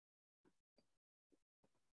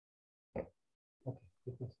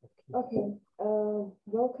Okay,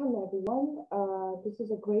 welcome everyone. This is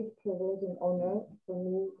a great privilege and honor for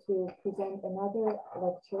me to present another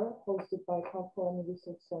lecture hosted by Kalb and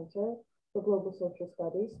Research Center for Global Social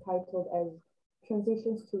Studies, titled as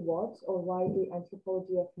Transitions to What, or Why the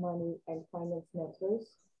Anthropology of Money and Finance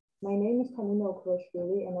Matters. My name is Tamina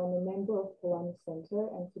Okoroshvili and I'm a member of Fudan Center,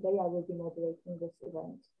 and today I will be moderating this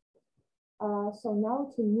event. So now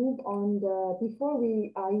to move on, before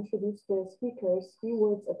we introduce the speakers, few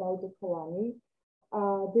words about the Kalani.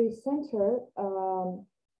 The center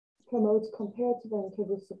promotes comparative and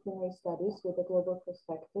interdisciplinary studies with a global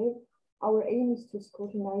perspective. Our aim is to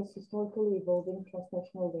scrutinize historically evolving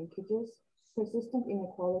transnational linkages, persistent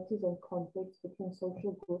inequalities and conflicts between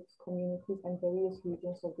social groups, communities, and various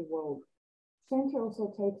regions of the world. Center also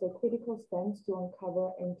takes a critical stance to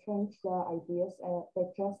uncover entrenched ideas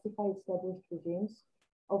that justify established regimes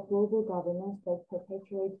of global governance that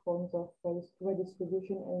perpetuate forms of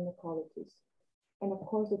redistribution and inequalities. And of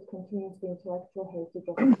course, it continues the intellectual heritage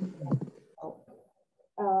of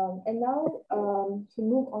and now to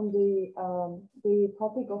move on the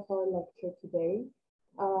topic of our lecture today.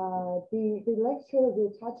 The lecture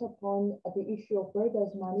will touch upon the issue of where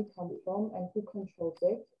does money come from and who controls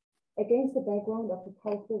it, against the background of a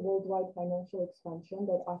powerful worldwide financial expansion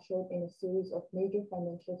that ushered in a series of major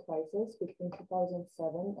financial crises between 2007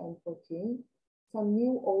 and 2014, some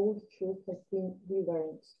new old truth has been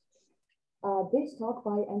relearned. This talk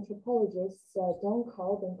by anthropologists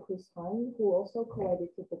Kalb and Chris Hann, who also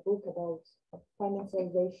co-edited the book about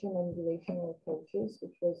Financialization and Relational Approaches,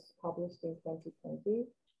 which was published in 2020,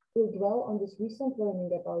 will dwell on this recent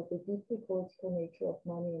learning about the deeply political nature of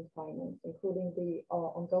money and finance, including the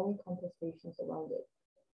ongoing contestations around it.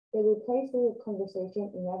 They will place the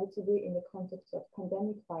conversation inevitably in the context of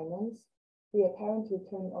pandemic finance, the apparent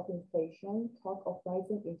return of inflation, talk of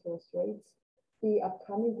rising interest rates, the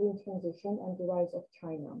upcoming green transition, and the rise of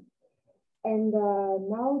China. And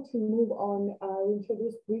now to move on, I'll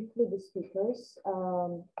introduce briefly the speakers.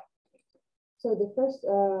 So the first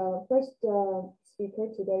speaker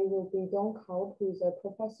today will be Kalb, who is a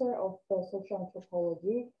professor of social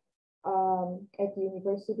anthropology at the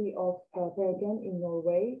University of Bergen in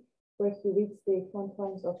Norway, where he leads the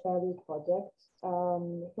Frontlines of Value project.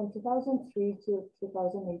 From 2003 to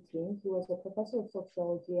 2018, he was a professor of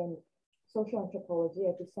sociology and social anthropology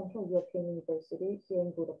at the Central European University here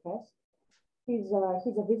in Budapest. He's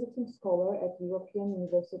a visiting scholar at the European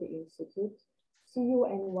University Institute,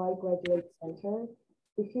 CUNY Graduate Center,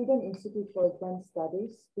 the Fudan Institute for Advanced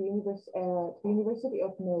Studies, the University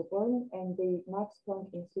of Melbourne, and the Max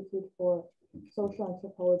Planck Institute for Social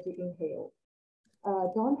Anthropology in Halle.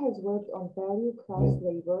 Don has worked on value, class,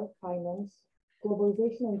 labor, finance,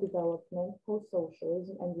 globalization and development,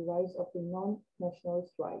 post-socialism, and the rise of the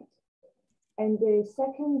non-nationalist right. And the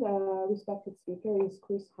second respected speaker is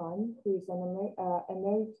Chris Hann, who is an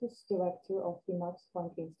emeritus director of the Max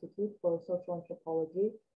Planck Institute for Social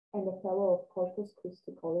Anthropology and a fellow of Corpus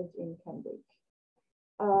Christi College in Cambridge.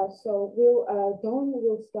 So Don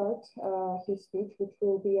will start his speech, which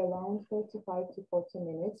will be around 35 to 40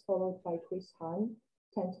 minutes, followed by Chris Hann,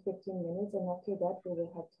 10 to 15 minutes. And after that, we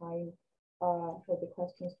will have time for the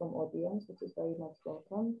questions from audience, which is very much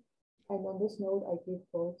welcome. And on this note, I give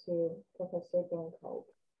floor to Professor Kalb.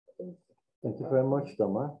 Please. Thank you very much,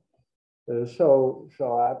 Tama. So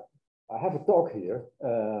I have a talk here,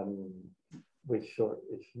 which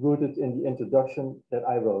is rooted in the introduction that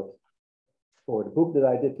I wrote for the book that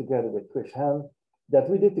I did together with Chris Hann, that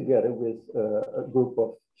we did together with a group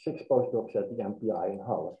of 6 postdocs at the MPI in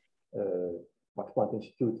Halle, Max Planck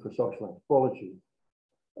Institute for Social Anthropology.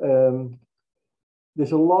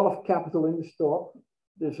 There's a lot of capital in this talk.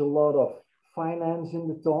 There's a lot of finance in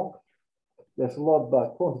the talk. There's a lot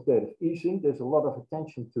about quantitative easing. There's a lot of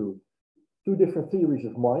attention to 2 different theories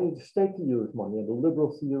of money, the state theory of money and the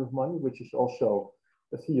liberal theory of money, which is also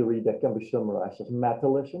a theory that can be summarized as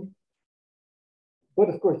materialism. But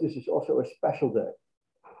of course, this is also a special day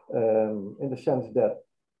in the sense that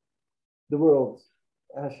the world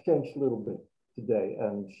has changed a little bit today.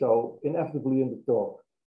 And so inevitably in the talk,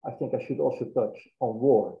 I think I should also touch on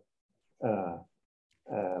war.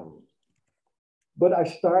 But I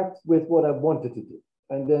start with what I wanted to do,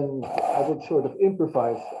 and then I would sort of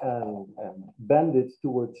improvise and bend it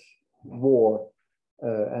towards war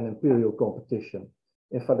and imperial competition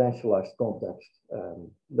in financialized context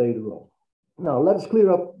later on. Now, let us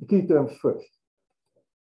clear up the key terms first.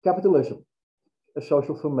 Capitalism, a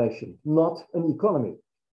social formation, not an economy.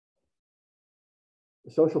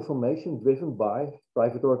 A social formation driven by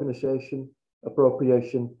private organization,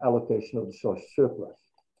 appropriation, allocation of the social surplus.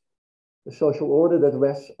 a social order that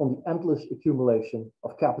rests on the endless accumulation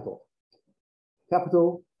of capital.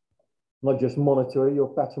 Capital, not just monetary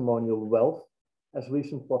or patrimonial wealth, as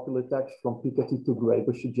recent popular texts from Piketty to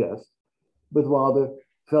Graeber suggest, but rather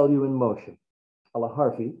value in motion, a la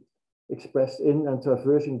Harvey, expressed in and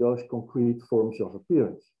traversing those concrete forms of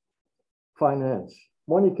appearance. Finance,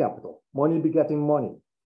 money capital, money begetting money,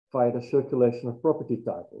 via the circulation of property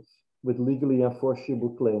titles, with legally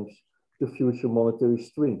enforceable claims to future monetary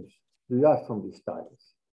streams derived from these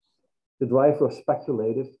titles. The driver of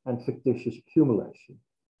speculative and fictitious accumulation.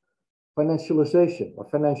 Financialization or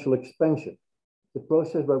financial expansion, the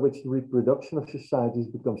process by which the reproduction of societies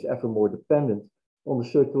becomes ever more dependent on the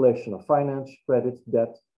circulation of finance, credit,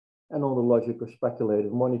 debt, and on the logic of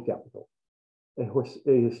speculative money capital. A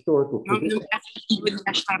historical prediction.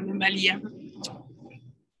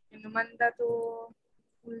 Hanno mandato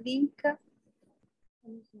un link.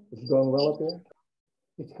 Is it going well up there?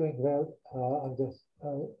 It's going well. I'm just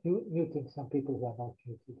muting some people who are not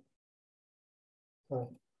muted. Sorry.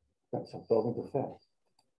 Thanks, I'm talking too fast.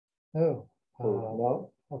 No.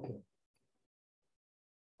 No? Okay.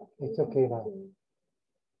 It's okay now.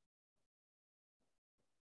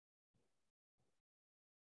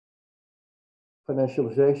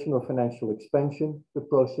 Financialization or financial expansion, the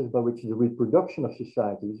process by which the reproduction of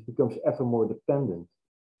societies becomes ever more dependent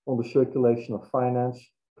on the circulation of finance,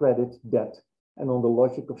 credit, debt, and on the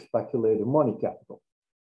logic of speculative money capital.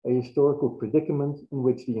 A historical predicament in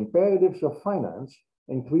which the imperatives of finance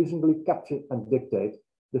increasingly capture and dictate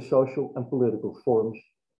the social and political forms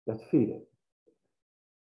that feed it.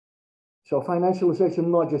 So financialization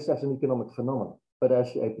not just as an economic phenomenon, but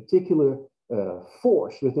as a particular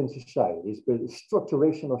force within society, it's the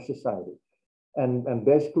structuration of society, and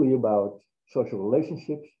basically about social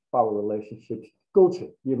relationships, power relationships, culture,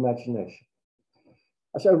 the imagination.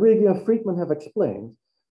 As Arrighi and Friedman have explained,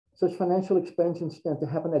 such financial expansions tend to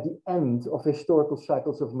happen at the end of historical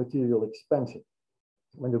cycles of material expansion,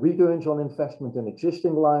 when the returns on investment in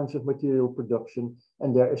existing lines of material production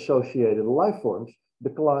and their associated life forms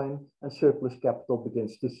decline and surplus capital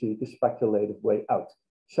begins to seek a speculative way out,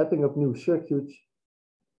 setting up new circuits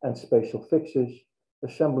and spatial fixes,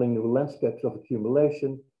 assembling new landscapes of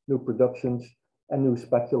accumulation, new productions, and new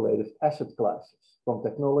speculative asset classes, from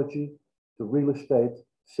technology to real estate,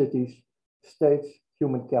 cities, states,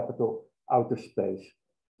 human capital, outer space,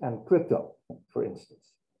 and crypto, for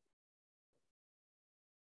instance.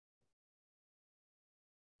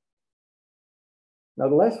 Now,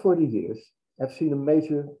 the last 40 years have seen a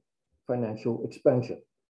major financial expansion,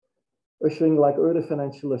 ushering like early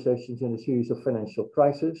financializations in a series of financial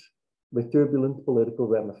crises with turbulent political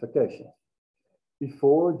ramifications.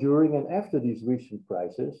 Before, during, and after these recent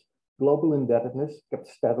crises, global indebtedness kept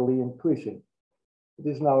steadily increasing. It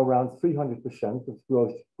is now around 300% of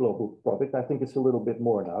gross global product. I think it's a little bit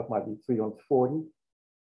more now, it might be 340.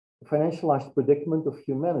 The financialized predicament of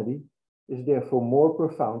humanity is therefore more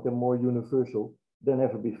profound and more universal than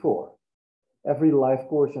ever before. Every life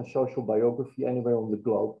course and social biography anywhere on the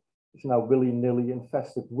globe is now willy-nilly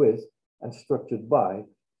infested with and structured by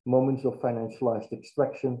moments of financialized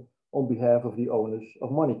extraction on behalf of the owners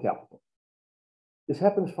of money capital. This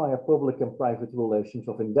happens via public and private relations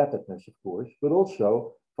of indebtedness, of course, but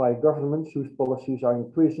also via governments whose policies are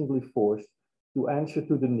increasingly forced to answer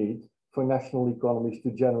to the need for national economies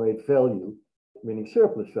to generate value, meaning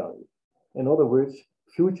surplus value. In other words,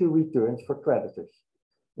 future returns for creditors.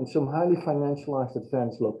 In some highly financialized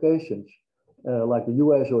advanced locations, like the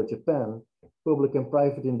US or Japan, public and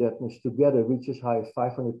private indebtedness together reach as high as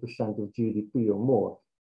 500% of GDP or more.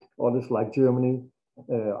 Others, like Germany,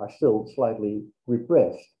 are still slightly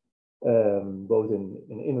repressed, both in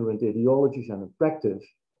inherent ideologies and in practice.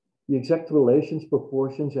 The exact relations,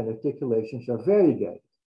 proportions, and articulations are variegated.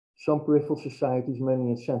 Some peripheral societies, many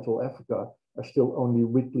in Central Africa, are still only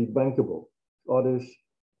weakly bankable. Others,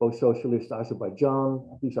 post-socialist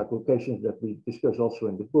Azerbaijan, these are locations that we discuss also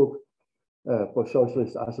in the book.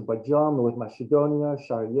 Post-socialist Azerbaijan, North Macedonia,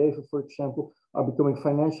 Sarajevo, for example, are becoming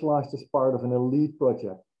financialized as part of an elite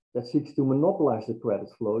project that seeks to monopolize the credit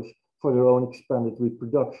flows for their own expanded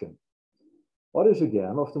reproduction. Others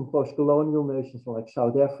again, often post-colonial nations like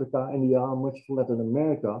South Africa, India, and much of Latin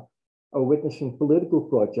America, are witnessing political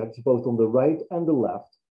projects both on the right and the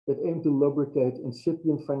left that aim to lubricate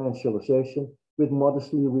incipient financialization with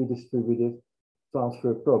modestly redistributed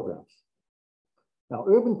transfer programs. Now,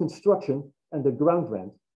 urban construction and the ground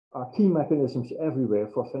rent are key mechanisms everywhere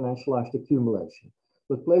for financialized accumulation.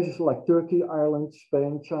 But places like Turkey, Ireland,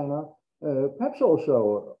 Spain, China, perhaps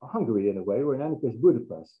also Hungary in a way, or in any case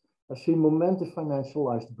Budapest, have seen momentous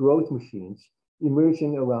financialized growth machines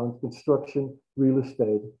emerging around construction, real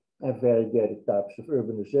estate, and variegated types of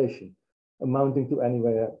urbanization, amounting to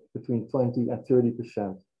anywhere between 20 and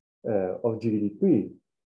 30% of GDP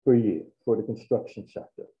per year for the construction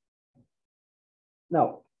sector.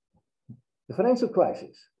 Now, the financial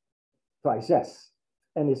crisis,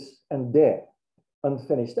 and their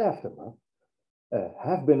unfinished aftermath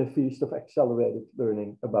have been a feast of accelerated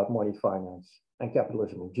learning about money, finance, and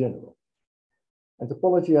capitalism in general.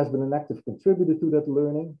 Anthropology has been an active contributor to that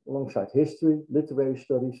learning, alongside history, literary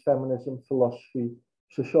studies, feminism, philosophy,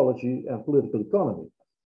 sociology, and political economy.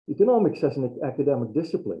 Economics as an academic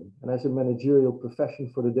discipline and as a managerial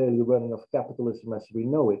profession for the daily running of capitalism as we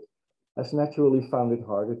know it, has naturally found it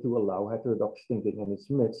harder to allow heterodox thinking in its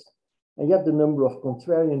midst, and yet the number of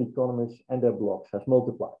contrarian economists and their blogs has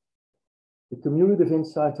multiplied. The cumulative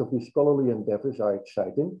insights of these scholarly endeavors are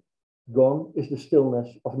exciting. Gone is the stillness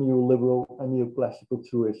of neoliberal and neoclassical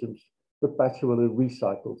truisms perpetually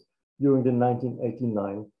recycled during the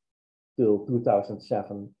 1989 till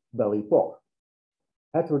 2007 Belle Epoque.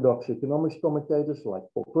 Heterodox economics commentators like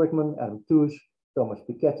Paul Krugman, Adam Tooze, Thomas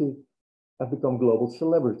Piketty have become global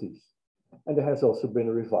celebrities. And there has also been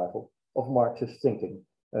a revival of Marxist thinking,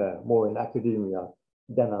 more in academia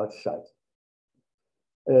than outside.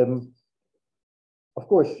 Of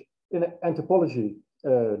course, in anthropology,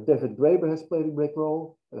 David Graeber has played a great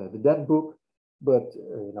role, the Dead Book, but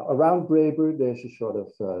around Graeber, there's a sort of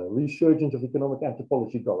resurgence of economic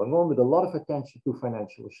anthropology going on with a lot of attention to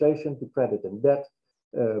financialization, to credit and debt.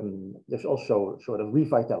 There's also sort of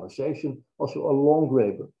revitalization, also along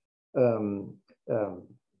Graeber,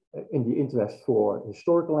 in the interest for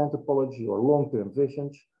historical anthropology or long-term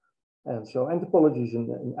visions. And so anthropology is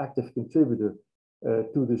an active contributor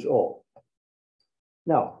to this all.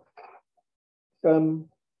 Now, I'm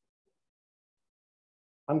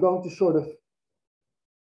going to sort of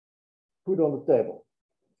put on the table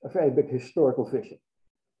a very big historical vision.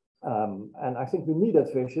 And I think we need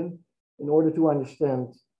that vision in order to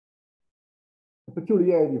understand the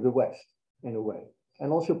peculiarity of the West, in a way,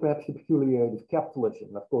 and also perhaps the peculiarity of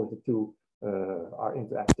capitalism. Of course, the two are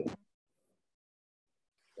interacting.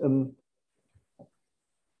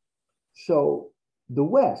 So the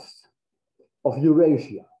West of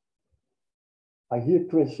Eurasia, I hear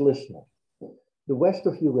Chris listening. The West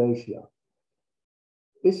of Eurasia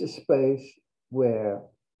is a space where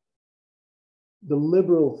the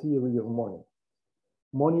liberal theory of money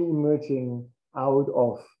emerging out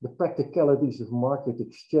of the practicalities of market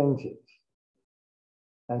exchanges.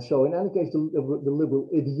 And so in any case, the liberal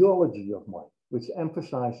ideology of money, which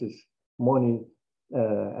emphasizes money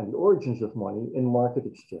and the origins of money in market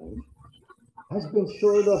exchange, has been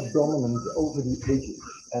sort of dominant over the ages.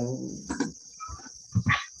 And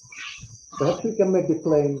perhaps we can make the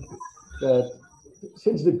claim that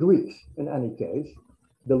since the Greeks, in any case,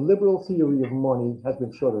 the liberal theory of money has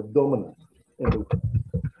been sort of dominant in the world.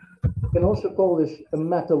 We can also call this a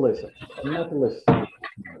metalist.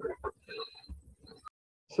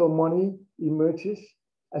 So money emerges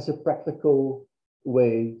as a practical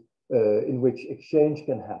way in which exchange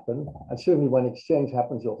can happen. And certainly when exchange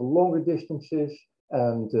happens over longer distances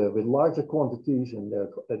and with larger quantities and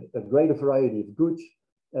a greater variety of goods,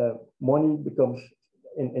 money becomes,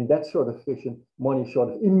 in that sort of vision, money sort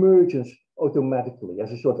of emerges automatically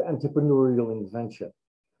as a sort of entrepreneurial invention.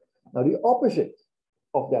 Now, the opposite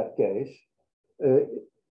of that case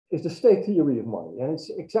is the state theory of money. And it's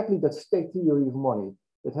exactly that state theory of money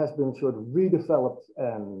that has been sort of redeveloped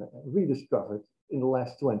and rediscovered in the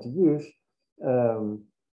last 20 years,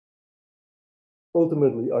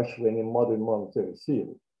 ultimately ushering in modern monetary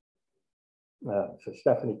theory. So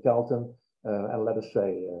Stephanie Kelton, and let us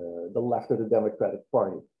say the left of the Democratic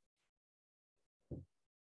Party.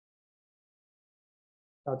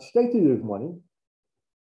 Now, the state theory of money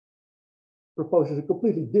proposes a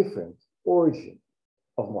completely different origin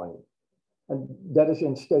of money. And that is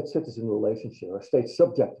in state-citizen relationship or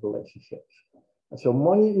state-subject relationships. And so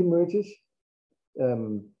money emerges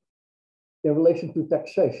in relation to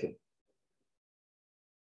taxation.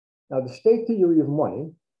 Now, the state theory of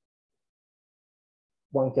money,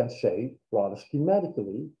 one can say rather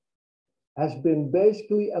schematically, has been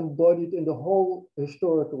basically embodied in the whole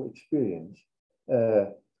historical experience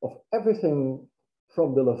of everything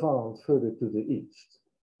from the Levant further to the east.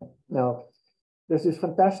 Now, there's this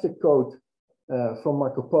fantastic quote from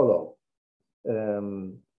Marco Polo.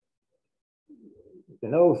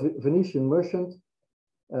 Venetian merchant,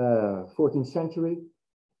 14th century,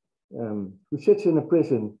 who sits in a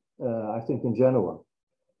prison, I think in Genoa,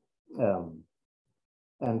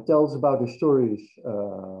 and tells about his stories,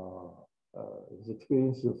 his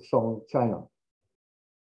experience of Song China.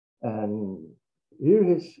 And here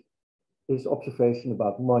his his observation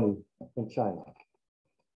about money in China.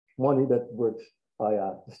 Money that works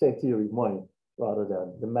via the state theory of money rather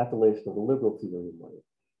than the materialist or the liberal theory of money.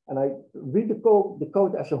 And I read the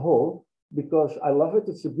quote as a whole because I love it.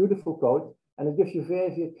 It's a beautiful quote, and it gives you a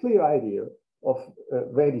very clear idea of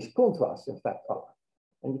where these contrasts in fact are.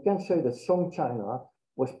 And you can say that Song China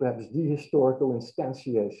was perhaps the historical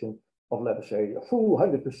instantiation of, let us say, a full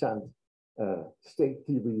 100% state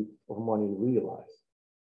theory of money realized.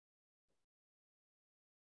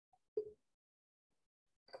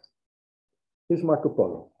 Here's Marco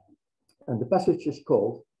Polo, and the passage is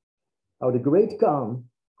called "How the Great Khan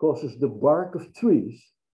Causes the Bark of Trees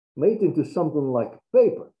Made into Something Like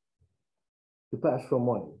Paper to Pass for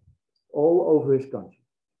Money all over his country.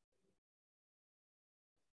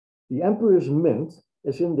 The Emperor's Mint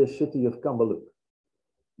is in this city of Kambaluk.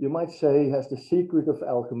 You might say he has the secret of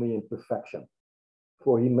alchemy in perfection,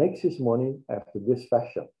 for he makes his money after this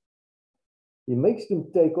fashion. He makes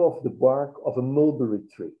them take off the bark of a mulberry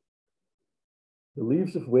tree, the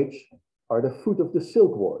leaves of which are the food of the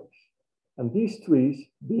silkworms, and these trees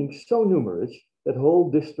being so numerous that whole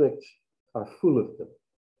districts are full of them.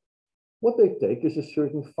 What they take is a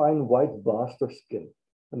certain fine white bast or skin,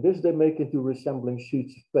 and this they make into resembling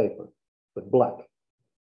sheets of paper, but black.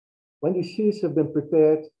 When these sheets have been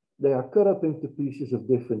prepared, they are cut up into pieces of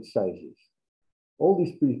different sizes. All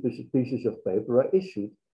these pieces of paper are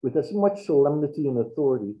issued with as much solemnity and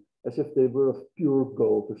authority as if they were of pure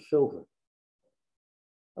gold or silver.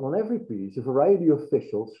 And on every piece, a variety of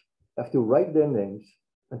officials have to write their names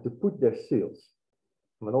and to put their seals.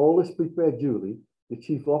 When all is prepared duly, the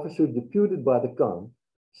chief officer deputed by the Khan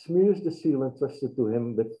smears the seal entrusted to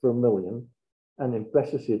him with vermilion and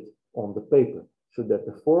impresses it on the paper, so that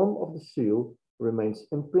the form of the seal remains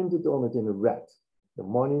imprinted on it in red. The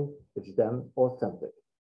money is then authentic.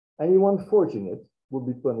 Anyone forging it will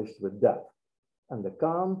be punished with death. And the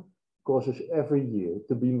Khan causes every year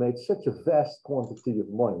to be made such a vast quantity of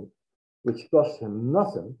money, which costs him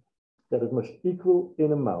nothing, that it must equal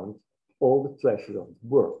in amount all the treasure of the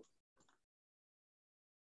world.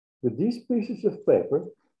 With these pieces of paper,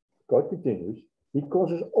 quote continues, he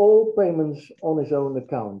causes all payments on his own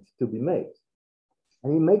account to be made,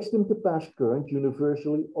 and he makes them to pass current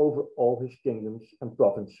universally over all his kingdoms and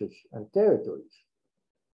provinces and territories,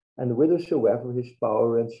 and whithersoever his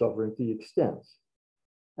power and sovereignty extends.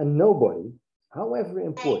 And nobody, however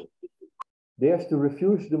important, dares to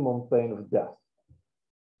refuse them on pain of death.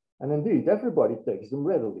 And indeed, everybody takes them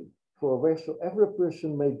readily, for wheresoever a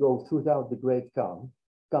person may go throughout the great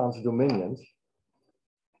Khan's dominions,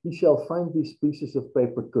 he shall find these pieces of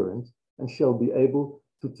paper current and shall be able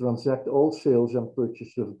to transact all sales and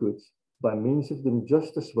purchase of goods by means of them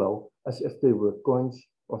just as well as if they were coins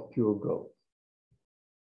of pure gold.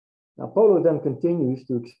 Now, Polo then continues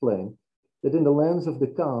to explain that in the lands of the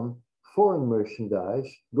Khan, foreign merchandise,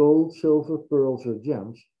 gold, silver, pearls, or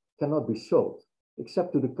gems cannot be sold,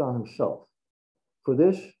 except to the Khan himself. For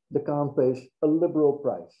this, the Khan pays a liberal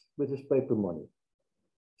price with his paper money.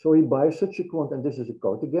 So he buys such a quantity, and this is a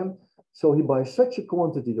quote again, so he buys such a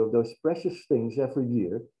quantity of those precious things every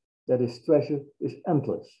year that his treasure is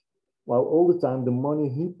endless, while all the time the money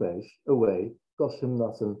he pays away costs him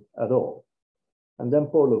nothing at all. And then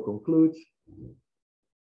Polo concludes,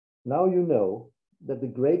 now you know that the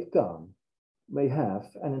great Khan may have,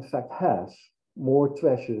 and in fact has, more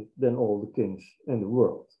treasure than all the kings in the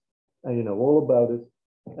world. And you know all about it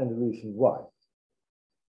and the reason why.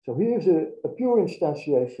 So here's a pure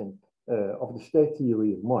instantiation of the state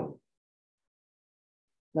theory of money.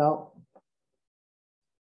 Now,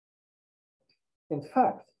 in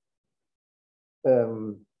fact,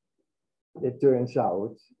 it turns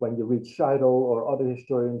out when you read Seidel or other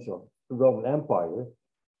historians of the Roman Empire,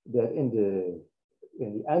 that in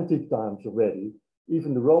the antique times already,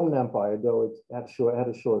 even the Roman Empire, though it had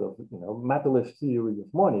a sort of materialist theory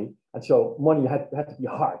of money, and so money had to be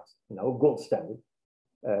hard, gold standard,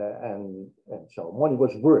 and so money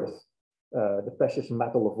was worth the precious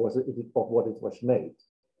metal of what it was made.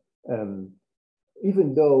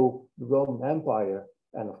 Even though the Roman Empire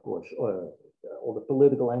and of course all the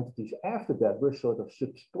political entities after that were sort of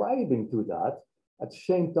subscribing to that, at the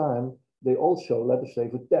same time they also, let us say,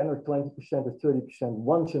 for 10 or 20% or 30%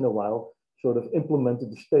 once in a while, sort of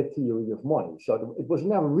implemented the state theory of money. So it was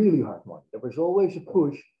never really hard money. There was always a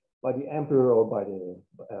push by the emperor or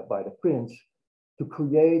by the prince to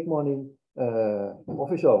create money of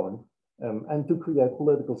his own and to create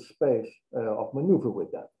political space of maneuver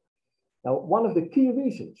with that. Now, one of the key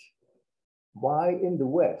reasons why in the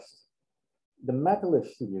West, the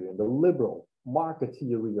materialist theory and the liberal market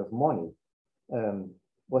theory of money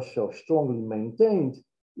was so strongly maintained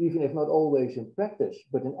even if not always in practice,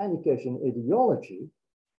 but in any case in ideology,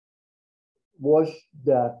 was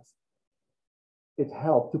that it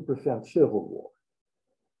helped to prevent civil war,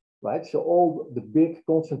 right? So all the big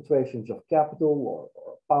concentrations of capital or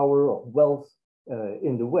power or wealth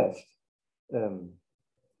in the West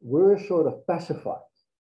were sort of pacified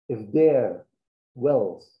if their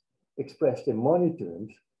wealth expressed in money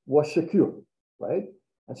terms was secure, right?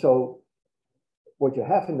 And so what you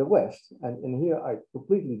have in the West, and here I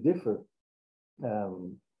completely differ,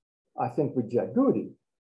 I think, with Jack Goody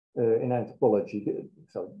in anthropology.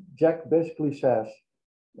 So Jack basically says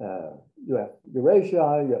you have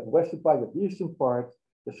Eurasia, you have the Western part, you have the Eastern part,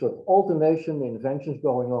 there's sort of alternation, inventions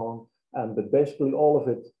going on, but basically all of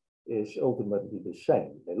it is ultimately the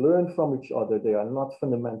same. They learn from each other, they are not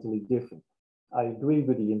fundamentally different. I agree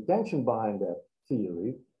with the intention behind that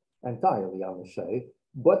theory entirely, I must say,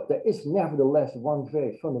 but there is nevertheless one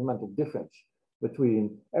very fundamental difference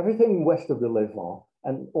between everything west of the Levant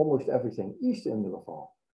and almost everything east in the Levant.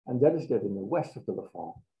 And that is that in the west of the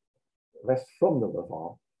Levant, west from the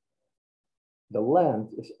Levant, the land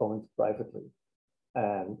is owned privately.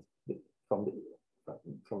 And from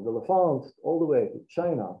the Levant all the way to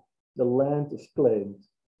China, the land is claimed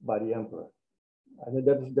by the emperor. And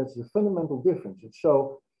that's a fundamental difference. And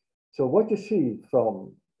so what you see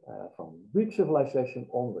from Greek civilization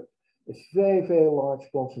onward is very, very large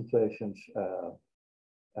concentrations of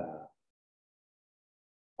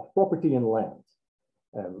property and land.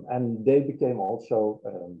 And they became also,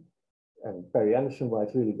 and Perry Anderson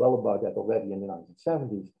writes really well about that already in the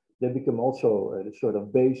 1970s, they become also the sort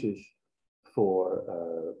of basis for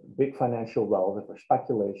big financial wealth, for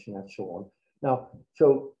speculation and so on. Now,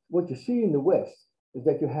 so what you see in the West is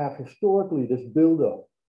that you have historically this buildup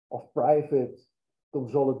of private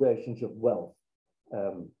consolidations of wealth.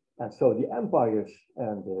 And so the empires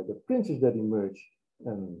and the princes that emerged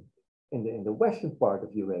in the western part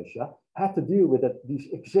of Eurasia had to deal with these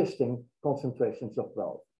existing concentrations of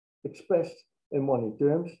wealth, expressed in money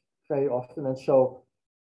terms very often. And so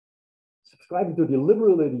subscribing to the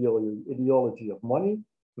liberal ideology of money,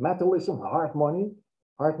 materialism, hard money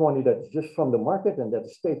that is just from the market and that the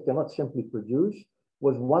state cannot simply produce,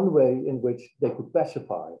 was one way in which they could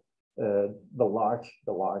pacify the large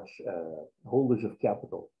holders of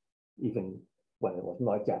capital, even when it was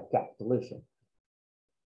not yet capitalism.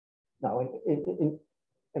 Now,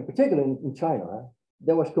 in particular in China,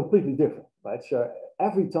 that was completely different, right? So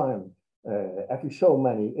every time, every so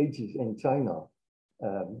many ages in China,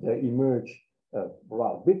 there emerge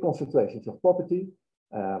big concentrations of property,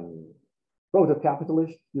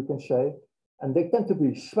 proto-capitalist, you can say, and they tend to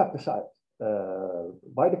be swept aside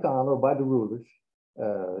by the Khan or by the rulers.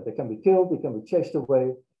 They can be killed, they can be chased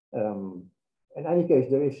away. In any case,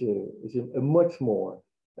 there is a much more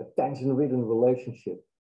tension-ridden relationship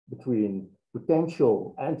between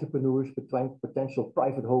potential entrepreneurs, between potential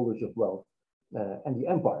private holders of wealth and the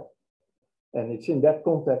empire. And it's in that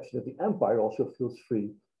context that the empire also feels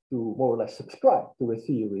free to more or less subscribe to a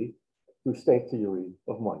theory, to state theory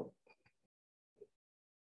of money.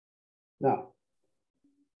 Now,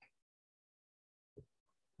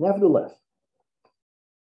 nevertheless,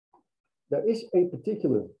 there is a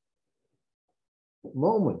particular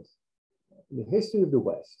moment in the history of the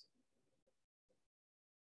West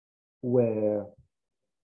where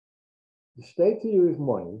the state theory of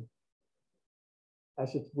money,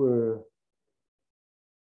 as it were,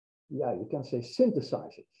 yeah, you can say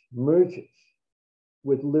synthesizes, merges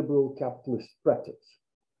with liberal capitalist practice.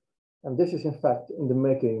 And this is in fact in the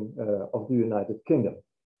making of the United Kingdom,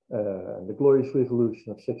 the Glorious Revolution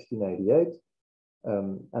of 1688,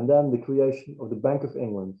 and then the creation of the Bank of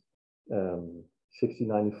England,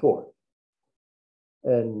 1694.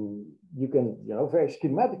 And you can, very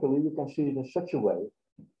schematically, you can see it in such a way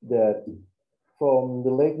that from the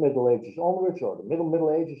late Middle Ages onwards, or the Middle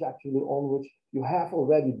Ages actually onwards, you have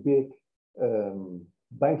already big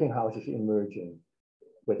banking houses emerging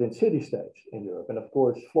within city-states in Europe. And of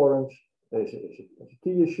course, Florence is a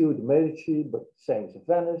key issue, the Medici, but same as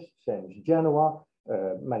Venice, same as Genoa,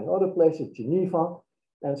 many other places, Geneva.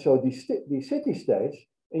 And so these city-states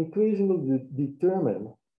increasingly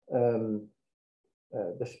determine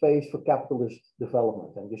the space for capitalist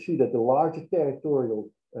development. And you see that the larger territorial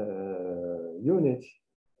units,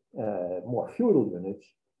 more feudal units,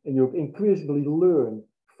 and you increasingly learn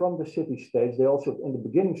from the city-states. They also, in the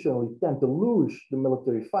beginning, certainly tend to lose the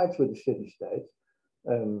military fights with the city-states.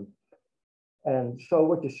 And so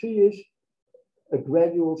what you see is a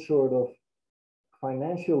gradual sort of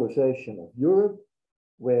financialization of Europe,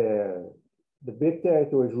 where the big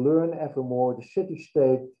territories learn ever more the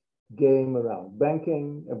city-state game around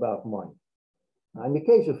banking, about money. Now, in the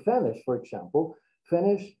case of Venice, for example,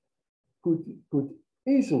 Venice could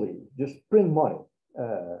easily just print money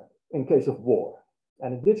in case of war.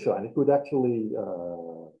 And it did so, and it could actually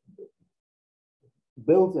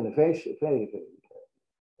build in a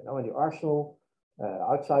in the arsenal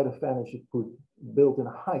outside of Venice, it could build in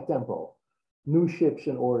a high tempo new ships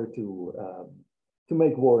in order to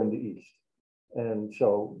make war in the East. And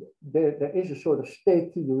so there is a sort of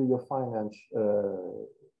state theory of finance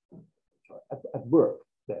at work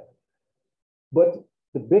there. But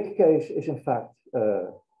the big case is, in fact,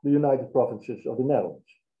 the United Provinces of the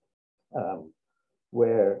Netherlands,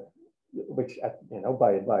 which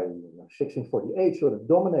by 1648 sort of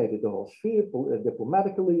dominated the whole sphere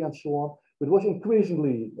diplomatically and so on, but was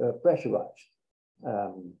increasingly pressurized,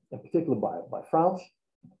 in particular by France.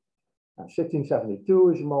 And 1672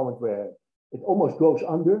 is a moment where it almost goes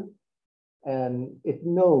under, and it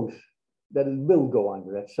knows that it will go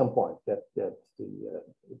under at some point. That the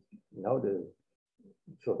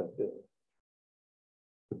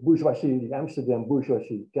bourgeoisie, the Amsterdam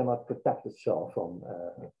bourgeoisie, cannot protect itself from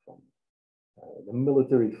the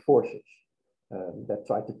military forces that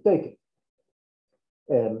try to take it.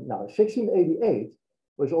 Now, 1688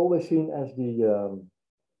 was always seen as the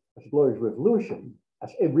glorious revolution,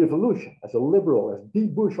 as a revolution, as a liberal, as the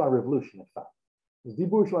bourgeois revolution, in fact. It's the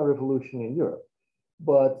bourgeois revolution in Europe.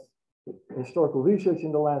 But historical research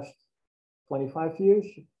in the last 25 years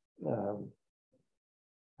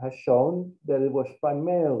has shown that it was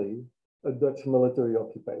primarily a Dutch military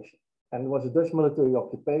occupation. And it was a Dutch military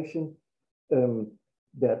occupation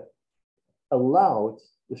that allowed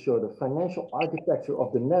the sort of financial architecture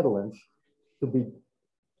of the Netherlands to be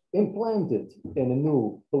implanted in a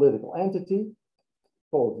new political entity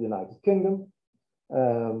called the United Kingdom.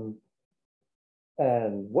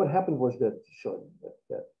 And what happened was that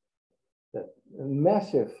a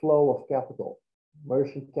massive flow of capital,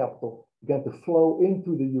 merchant capital, began to flow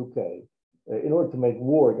into the UK in order to make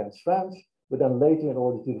war against France, but then later in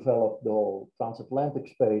order to develop the whole transatlantic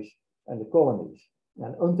space and the colonies.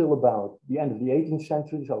 And until about the end of the 18th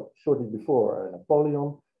century, so shortly before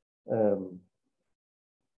Napoleon,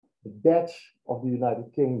 the debts of the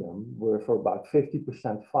United Kingdom were for about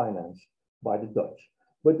 50% financed by the Dutch.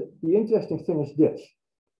 But the interesting thing is this.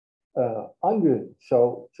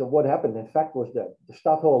 So what happened, in fact, was that the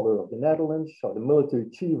stadtholder of the Netherlands, so the military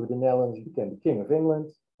chief of the Netherlands, became the King of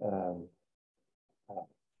England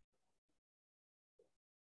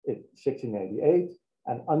in 1688.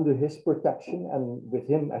 And under his protection, and with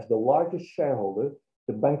him as the largest shareholder,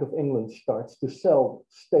 the Bank of England starts to sell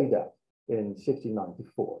state debt in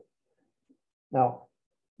 1694. Now,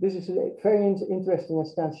 this is a very interesting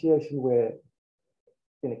instantiation where,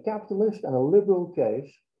 in a capitalist and a liberal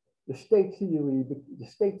case, the state theory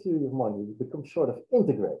of money becomes sort of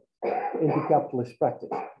integrated into capitalist practice.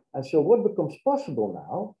 And so what becomes possible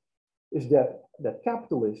now is that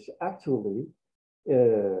capitalists actually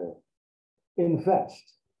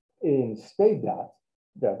invest in state debt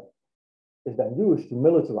that is then used to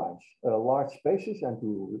militarize large spaces and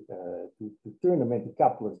to turn them into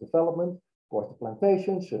capitalist development. Of course, the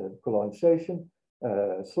plantations, colonization,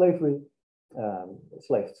 slavery,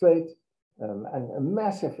 slave trade, and a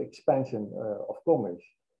massive expansion of commerce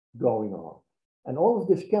going on. And all of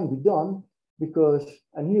this can be done because,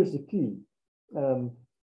 and here's the key,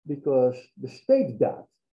 because the state debt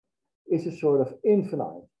is a sort of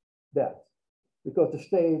infinite debt, because the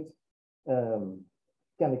state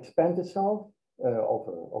can expand itself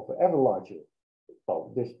over ever larger,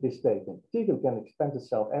 well, this state in particular can expand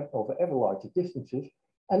itself over ever larger distances,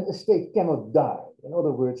 and the state cannot die. In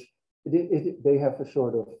other words, they have a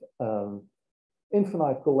sort of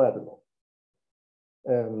infinite collateral.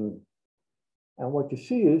 And what you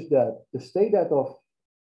see is that the state debt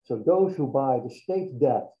so those who buy the state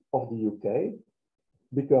debt of the UK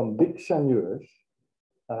become big seigneurs,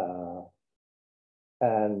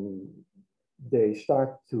 and they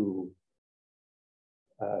start to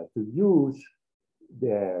use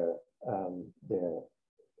their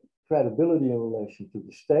credibility in relation to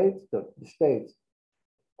the state. The state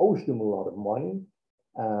owes them a lot of money,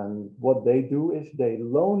 and what they do is they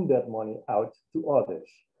loan that money out to others.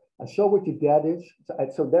 And so what you get is,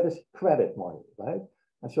 so that is credit money, right?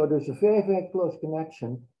 And so there's a very, very close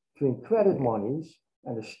connection between credit monies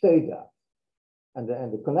and the state debt. And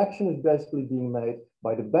the connection is basically being made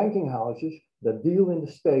by the banking houses that deal in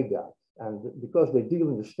the state debt. And because they deal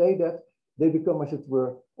in the state debt, they become, as it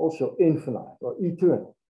were, also infinite or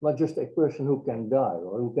eternal, not just a person who can die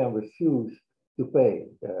or who can refuse to pay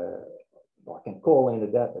or can call in the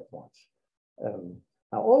debt at once.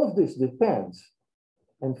 Now, all of this depends,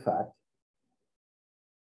 in fact,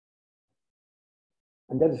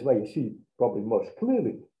 And that is where you see probably most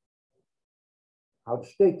clearly how the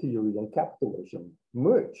state theory and capitalism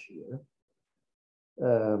merge here.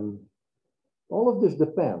 All of this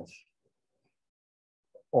depends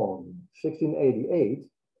on 1688,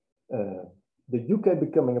 the UK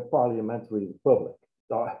becoming a parliamentary republic,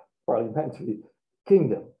 or parliamentary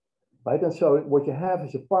kingdom, right? And so what you have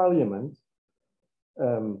is a parliament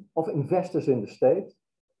of investors in the state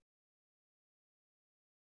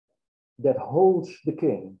that holds the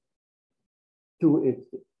king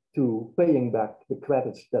to paying back the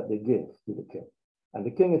credits that they give to the king. And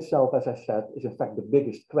the king itself, as I said, is in fact the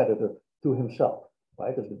biggest creditor to himself,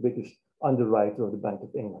 right? As the biggest underwriter of the Bank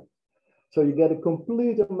of England. So you get a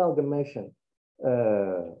complete amalgamation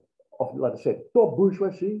of, let's say, top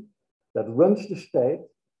bourgeoisie that runs the state,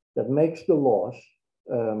 that makes the laws,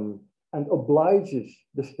 and obliges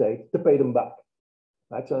the state to pay them back,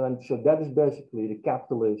 right? So that is basically the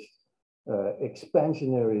capitalist,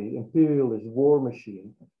 expansionary, imperialist war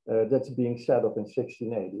machine that's being set up in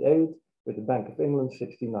 1688 with the Bank of England,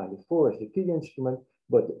 1694 as the key instrument,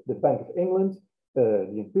 but the Bank of England, the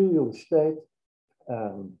imperialist state,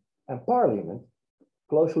 and parliament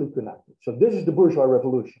closely connected. So this is the bourgeois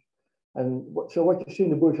revolution. And so what you see in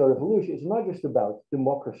the bourgeois revolution is not just about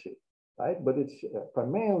democracy, right? But it's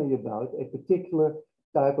primarily about a particular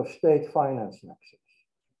type of state finance nexus,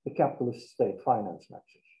 the capitalist state finance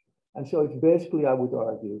nexus. And so it's basically, I would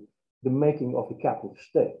argue, the making of the capitalist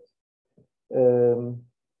state.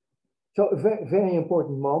 So a very, very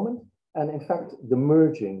important moment. And in fact, the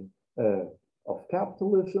merging of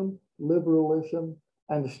capitalism, liberalism,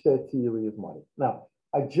 and the state theory of money. Now,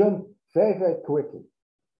 I jump very, very quickly.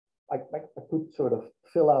 I could sort of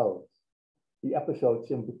fill out the episodes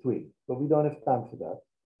in between, but we don't have time for that.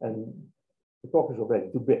 And the talk is already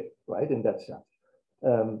too big, right, in that sense.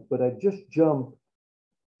 But I just jump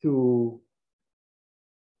to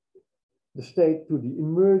the state, to the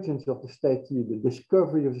emergence of the state theory, the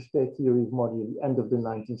discovery of the state theory of money at the end of the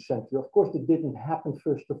 19th century. Of course, it didn't happen,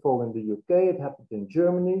 first of all, in the UK, it happened in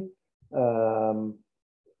Germany.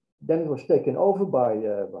 Then it was taken over by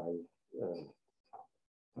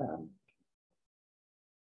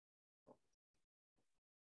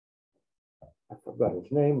I forgot his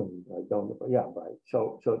name, and I don't know, yeah, right.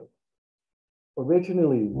 So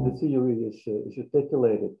originally the theory is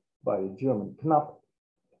articulated by a German Knapp,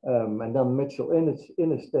 and then Mitchell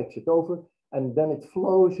Innes takes it over, and then it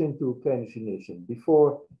flows into Keynesianism.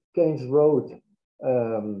 Before Keynes wrote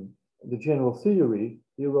the general theory,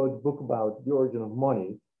 he wrote a book about the origin of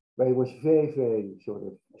money, where he was very, very sort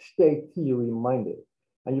of state theory minded.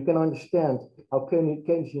 And you can understand how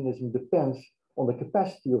Keynesianism depends on the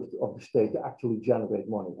capacity of the state to actually generate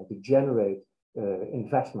money and to generate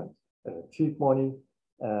investment, cheap money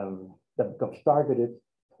that becomes targeted,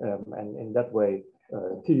 and in that way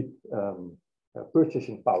keep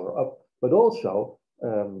purchasing power up, but also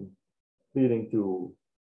leading to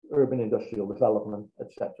urban industrial development,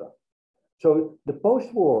 etc. So the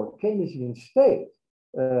post-war Keynesian state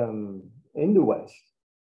in the West,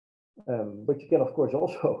 but you can of course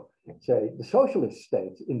also say the socialist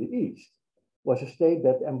state in the East, was a state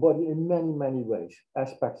that embodied in many, many ways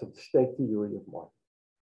aspects of the state theory of money.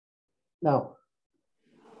 Now,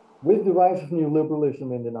 with the rise of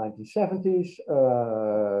neoliberalism in the 1970s,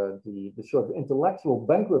 the sort of intellectual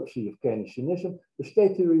bankruptcy of Keynesianism, the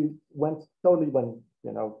state theory totally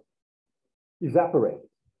evaporated.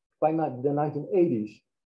 By the 1980s,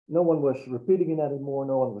 no one was repeating it anymore,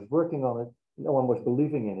 no one was working on it, no one was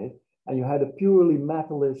believing in it, and you had a purely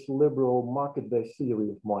materialist, liberal, market-based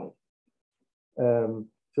theory of money.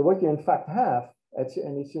 So what you in fact have,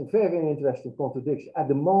 and it's a very, very interesting contradiction, at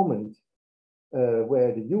the moment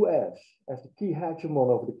where the US, as the key hegemon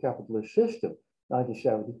over the capitalist system,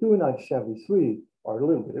 1972, 1973, or a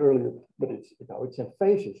little bit earlier, but it's in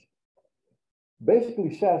phases,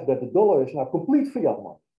 basically says that the dollar is now complete fiat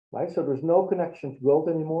money, right? So there's no connection to gold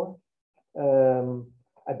anymore.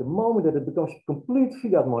 At the moment that it becomes complete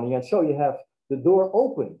fiat money, and so you have the door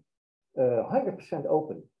open, 100%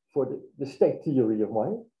 open for the state theory of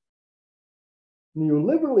money,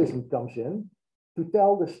 neoliberalism comes in to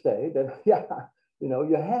tell the state that, yeah,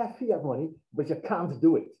 you have fiat money, but you can't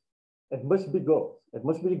do it. It must be gold. It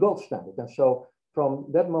must be the gold standard. And so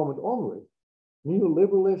from that moment onward,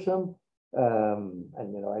 neoliberalism, and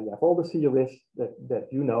I have all the theorists that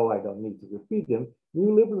I don't need to repeat them,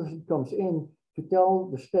 neoliberalism comes in to tell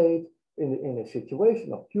the state in a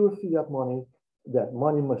situation of pure fiat money that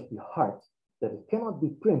money must be hard, that it cannot be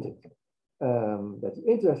printed, that the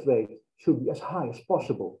interest rate should be as high as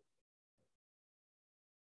possible,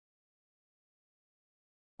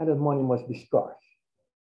 and that money must be scarce,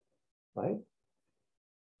 right?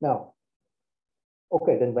 Now,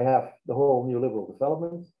 okay, then we have the whole neoliberal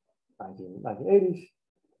development, 1980s,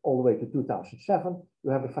 all the way to 2007. You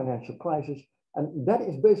have a financial crisis. And that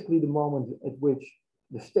is basically the moment at which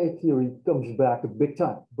the state theory comes back big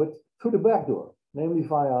time, but through the back door, namely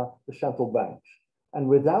via the central banks. And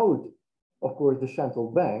without, of course, the central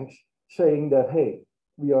banks saying that, hey,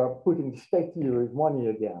 we are putting the state theory of money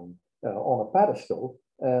again on a pedestal,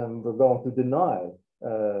 and we're going to deny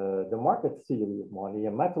the market theory of money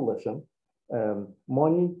and materialism.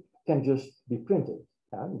 Money can just be printed.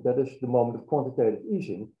 And that is the moment of quantitative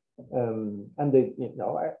easing. And they, you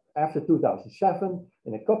know, after 2007,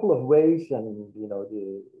 in a couple of ways, and you know,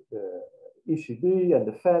 the ECB and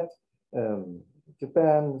the Fed,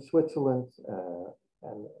 Japan, Switzerland,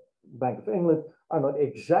 and Bank of England are not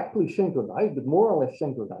exactly synchronized, but more or less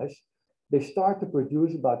synchronized. They start to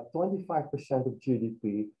produce about 25% of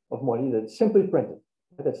GDP of money that's simply printed.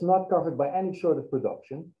 That's not covered by any sort of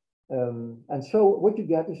production. And so what you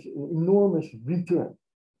get is an enormous return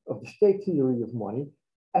of the state theory of money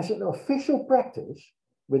as an official practice,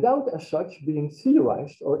 without as such being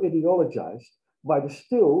theorized or ideologized by the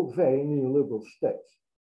still very neoliberal states.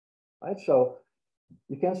 Right? So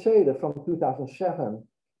you can say that from 2007,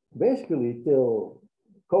 basically till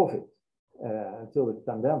COVID, until the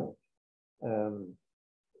pandemic,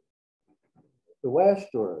 the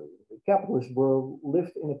West or the capitalist world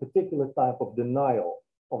lived in a particular type of denial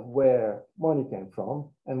of where money came from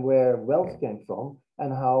and where wealth came from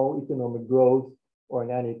and how economic growth, or in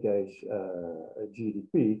any case,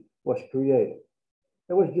 GDP, was created.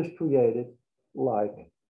 It was just created like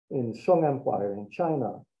in Song Empire in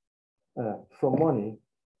China from money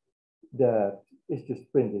that is just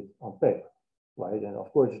printed on paper, right? And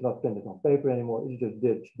of course, it's not printed on paper anymore. It's just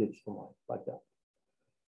digital money like that.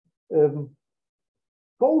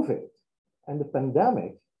 COVID and the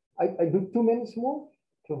pandemic, I do 2 minutes more?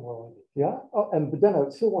 2 more. Yeah, oh, but then I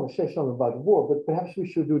still want to say something about the war, but perhaps we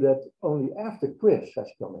should do that only after Chris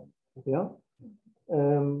has come in. Yeah.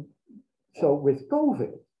 So with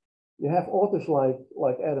COVID, you have authors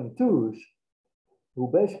like Adam Tooze, who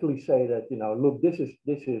basically say that, you know, look, this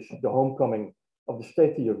is the homecoming of the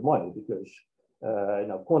state theory of money, because you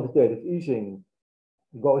know, quantitative easing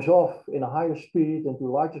goes off in a higher speed and to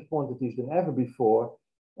larger quantities than ever before.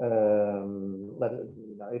 You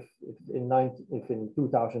know, if in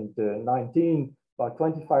 2019 about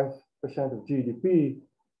 25% of GDP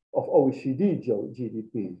of OECD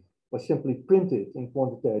GDP was simply printed in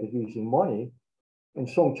quantitative easing money, in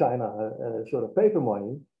Song China sort of paper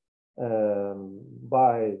money,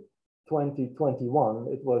 by 2021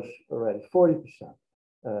 it was already 40%.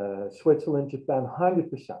 Switzerland, Japan,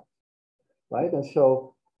 100%. Right, and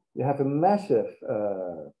so you have a massive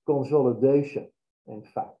consolidation, in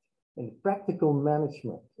fact, in the practical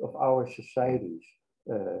management of our societies,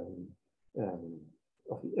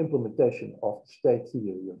 of the implementation of the state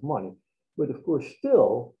theory of money. But of course,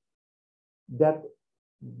 still, that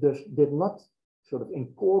did not sort of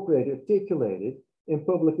incorporate, articulate it in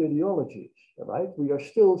public ideologies, right? We are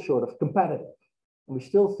still sort of competitive. And we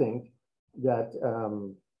still think that,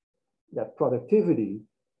 that productivity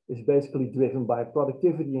is basically driven by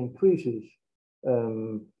productivity increases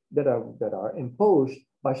that are imposed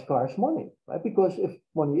by scarce money, right? Because if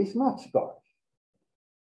money is not scarce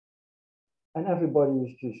and everybody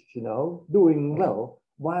is just, you know, doing well,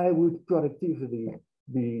 why would productivity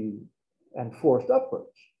be enforced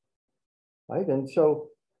upwards, right? And so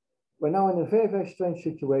we're now in a very, very strange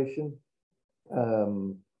situation,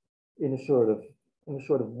 in a sort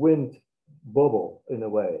of wind bubble in a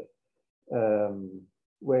way,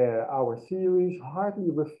 where our theories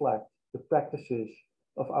hardly reflect the practices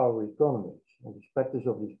of our economies. And the practices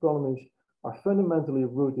of the economies are fundamentally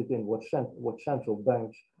rooted in what central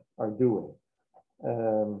banks are doing.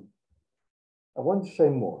 I want to say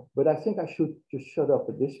more, but I think I should just shut up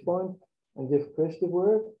at this point and give Chris the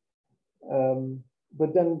word.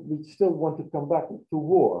 But then we still want to come back to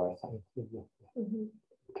war, I think. Mm-hmm.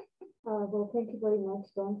 Well, thank you very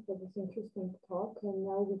much, Don, for this interesting talk. And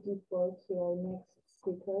now we give word to our next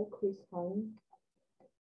speaker, Chris Hann.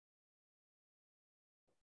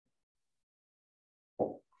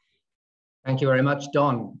 Thank you very much,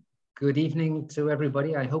 Don. Good evening to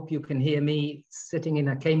everybody. I hope you can hear me sitting in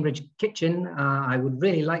a Cambridge kitchen. I would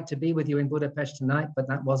really like to be with you in Budapest tonight, but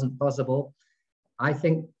that wasn't possible. I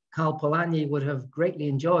think Karl Polanyi would have greatly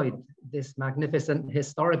enjoyed this magnificent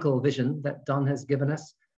historical vision that Don has given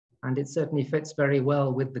us, and it certainly fits very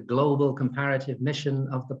well with the global comparative mission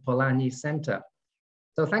of the Polanyi Center.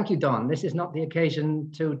 So thank you, Don. This is not the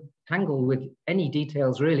occasion to tangle with any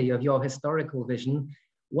details really of your historical vision.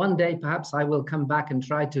 One day, perhaps I will come back and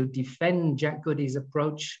try to defend Jack Goody's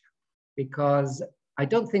approach, because I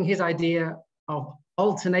don't think his idea of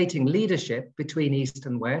alternating leadership between East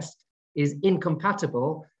and West is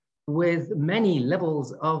incompatible with many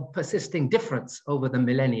levels of persisting difference over the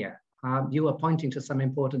millennia. You are pointing to some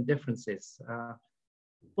important differences,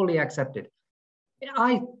 fully accepted.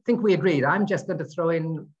 I think we agreed. I'm just going to throw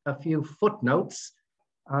in a few footnotes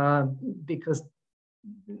because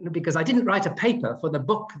I didn't write a paper for the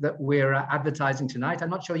book that we're advertising tonight. I'm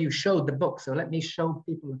not sure you showed the book, so let me show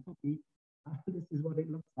people a copy. This is what it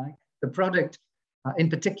looks like. The product, in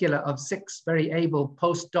particular, of 6 very able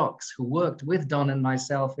postdocs who worked with Don and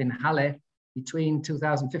myself in Halle between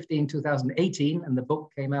 2015, 2018, and the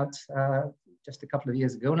book came out just a couple of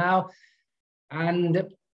years ago now. And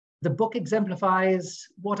the book exemplifies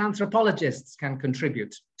what anthropologists can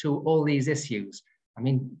contribute to all these issues. I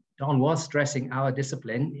mean, Don was stressing our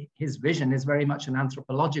discipline. His vision is very much an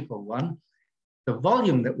anthropological one. The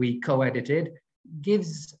volume that we co-edited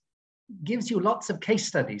gives you lots of case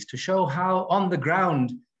studies to show how on the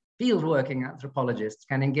ground field-working anthropologists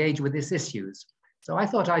can engage with these issues. So I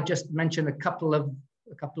thought I'd just mention a couple of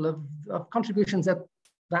contributions at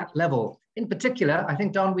that level. In particular, I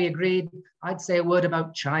think, Don, we agreed I'd say a word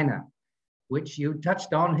about China, which you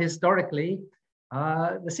touched on historically.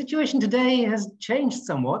 The situation today has changed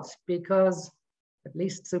somewhat because, at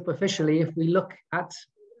least superficially, if we look at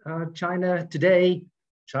China today,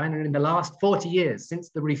 China in the last 40 years, since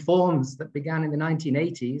the reforms that began in the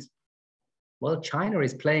 1980s, well, China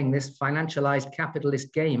is playing this financialized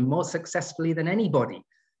capitalist game more successfully than anybody.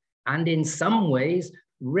 And in some ways,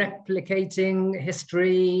 replicating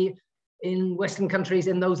history in Western countries,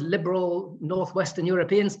 in those liberal Northwestern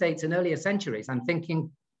European states in earlier centuries. I'm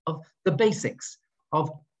thinking of the basics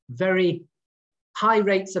of very high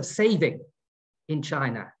rates of saving in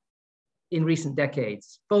China in recent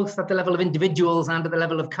decades, both at the level of individuals and at the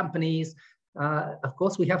level of companies. Of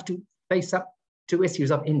course, we have to face up to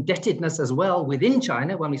issues of indebtedness as well within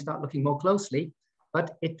China when we start looking more closely,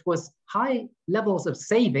 but it was high levels of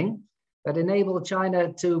saving that enabled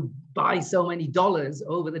China to buy so many dollars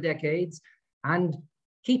over the decades and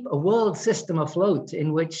keep a world system afloat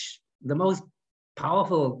in which the most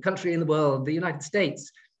powerful country in the world, the United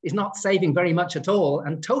States, is not saving very much at all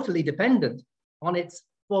and totally dependent on its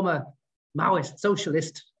former Maoist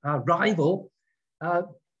socialist rival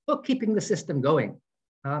for keeping the system going.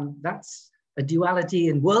 That's a duality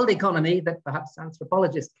in world economy that perhaps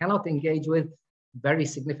anthropologists cannot engage with very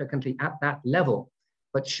significantly at that level.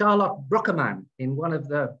 But Charlotte Brockerman, in one of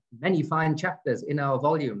the many fine chapters in our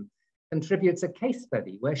volume, contributes a case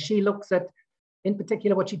study where she looks at, in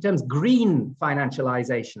particular, what she terms green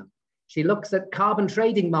financialization. She looks at carbon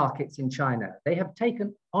trading markets in China. They have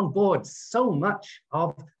taken on board so much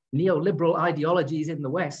of neoliberal ideologies in the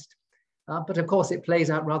West, but of course it plays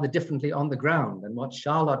out rather differently on the ground. And what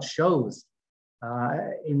Charlotte shows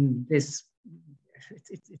in this,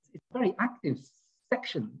 it's very active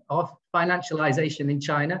section of financialization in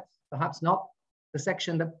China, perhaps not the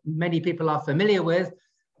section that many people are familiar with,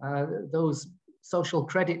 those social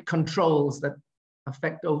credit controls that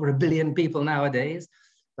affect over 1 billion people nowadays.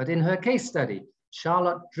 But in her case study,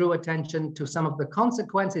 Charlotte drew attention to some of the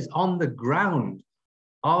consequences on the ground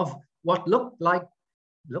of what looks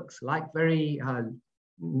like very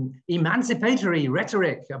emancipatory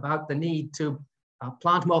rhetoric about the need to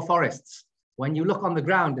plant more forests. When you look on the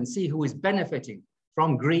ground and see who is benefiting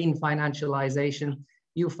from green financialization,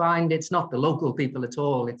 you find it's not the local people at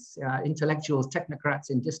all. It's intellectuals,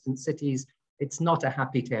 technocrats in distant cities. It's not a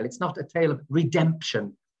happy tale. It's not a tale of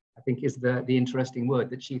redemption, I think is the interesting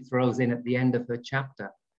word that she throws in at the end of her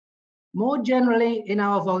chapter. More generally, in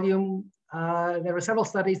our volume, there are several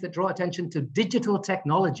studies that draw attention to digital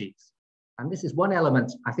technologies. And this is one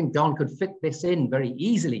element. I think Don could fit this in very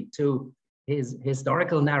easily to his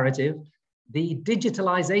historical narrative. The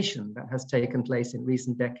digitalization that has taken place in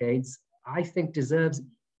recent decades, I think, deserves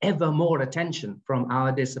ever more attention from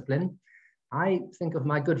our discipline. I think of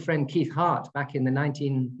my good friend Keith Hart back in the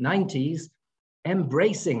 1990s,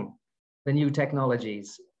 embracing the new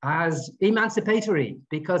technologies as emancipatory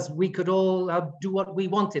because we could all do what we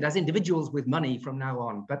wanted as individuals with money from now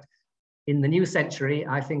on. But in the new century,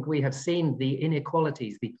 I think we have seen the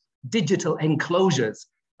inequalities, the digital enclosures,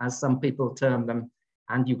 as some people term them.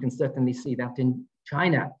 And you can certainly see that in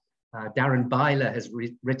China. Darren Byler has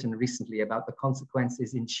written recently about the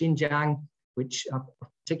consequences in Xinjiang, which are of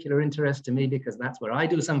particular interest to me because that's where I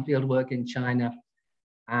do some field work in China.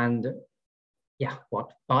 And yeah,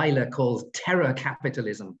 what Byler calls terror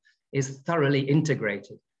capitalism is thoroughly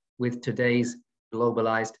integrated with today's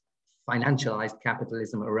globalized financialized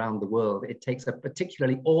capitalism around the world. It takes a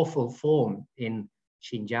particularly awful form in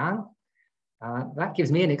Xinjiang. That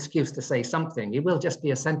gives me an excuse to say something. It will just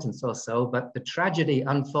be a sentence or so, but the tragedy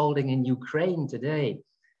unfolding in Ukraine today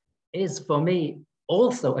is, for me,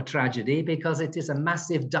 also a tragedy because it is a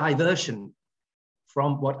massive diversion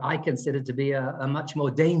from what I consider to be a much more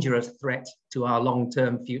dangerous threat to our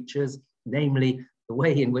long-term futures, namely the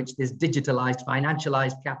way in which this digitalized,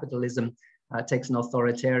 financialized capitalism takes an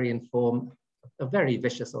authoritarian form, a very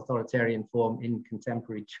vicious authoritarian form in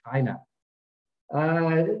contemporary China.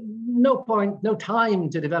 No time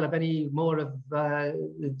to develop any more of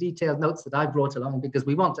the detailed notes that I brought along because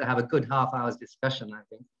we want to have a good half-hour's discussion, I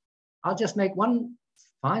think. I'll just make one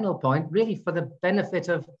final point, really for the benefit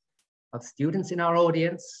of students in our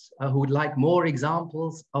audience who would like more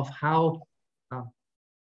examples of how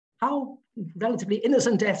relatively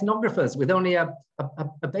innocent ethnographers with only a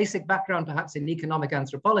basic background perhaps in economic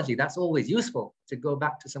anthropology, that's always useful to go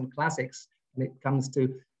back to some classics when it comes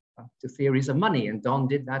to theories of money, and Don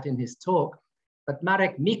did that in his talk. But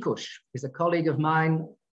Marek Mikusz is a colleague of mine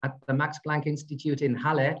at the Max Planck Institute in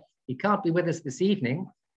Halle. He can't be with us this evening,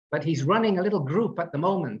 but he's running a little group at the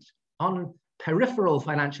moment on peripheral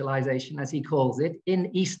financialization, as he calls it,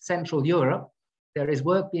 in East Central Europe. There is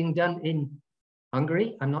work being done in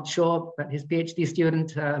Hungary. I'm not sure that his PhD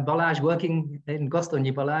student, Balázs, working in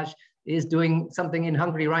Gostonyi Balázs, is doing something in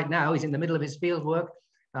Hungary right now. He's in the middle of his field work.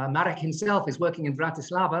 Marek himself is working in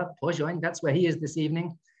Bratislava, Pozsony, that's where he is this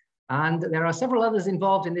evening. And there are several others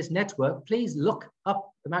involved in this network. Please look up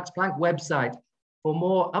the Max Planck website for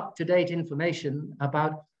more up-to-date information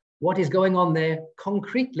about what is going on there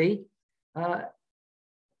concretely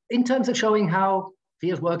in terms of showing how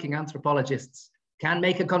field-working anthropologists can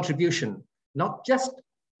make a contribution, not just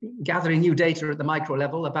gathering new data at the micro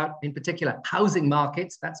level about, in particular, housing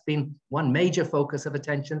markets. That's been one major focus of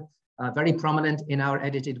attention, very prominent in our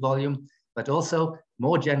edited volume, but also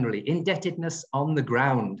more generally, indebtedness on the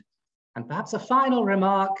ground. And perhaps a final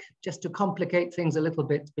remark, just to complicate things a little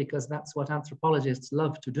bit, because that's what anthropologists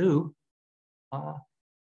love to do.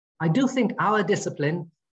 I do think our discipline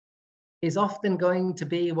is often going to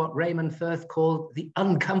be what Raymond Firth called the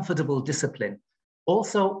uncomfortable discipline,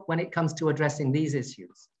 also when it comes to addressing these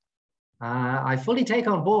issues. I fully take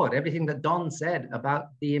on board everything that Don said about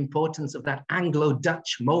the importance of that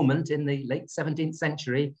Anglo-Dutch moment in the late 17th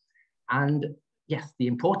century, and yes, the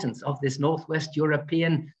importance of this Northwest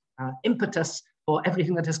European impetus for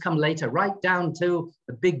everything that has come later, right down to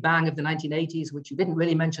the Big Bang of the 1980s, which you didn't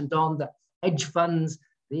really mention, Don, the hedge funds,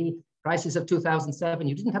 the crisis of 2007.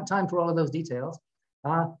 You didn't have time for all of those details.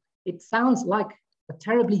 It sounds like a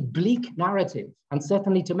terribly bleak narrative, and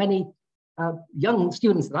certainly to many young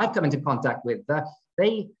students that I've come into contact with,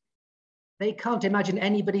 they can't imagine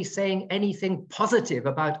anybody saying anything positive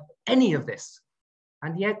about any of this.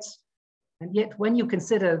 And yet when you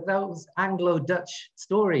consider those Anglo-Dutch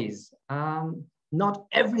stories, not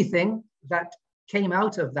everything that came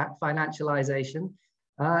out of that financialization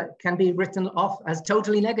can be written off as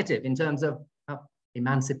totally negative in terms of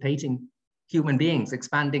emancipating human beings,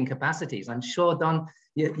 expanding capacities. I'm sure, Don,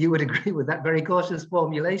 you would agree with that very cautious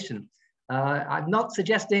formulation. I'm not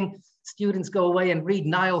suggesting students go away and read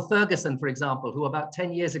Niall Ferguson, for example, who about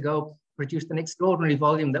 10 years ago produced an extraordinary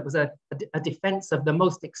volume that was a defense of the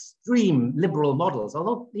most extreme liberal models,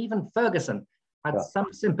 although even Ferguson had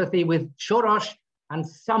some sympathy with Soros and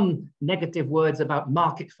some negative words about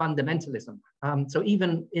market fundamentalism. So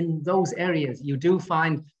even in those areas, you do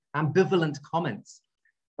find ambivalent comments.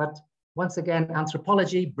 But once again,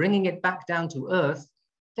 anthropology, bringing it back down to earth,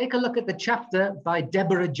 take a look at the chapter by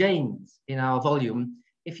Deborah James in our volume,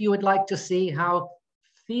 if you would like to see how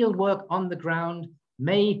fieldwork on the ground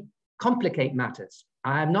may complicate matters.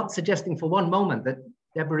 I am not suggesting for one moment that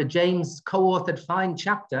Deborah James' co-authored fine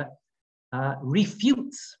chapter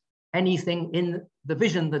refutes anything in the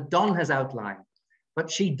vision that Don has outlined. But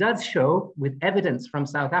she does show, with evidence from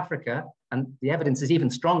South Africa, and the evidence is even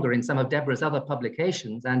stronger in some of Deborah's other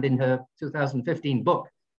publications and in her 2015 book,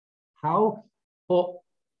 how for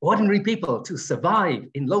ordinary people to survive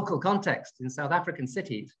in local context in South African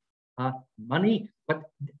cities, money, but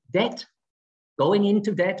debt, going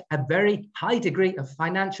into debt, a very high degree of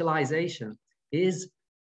financialization is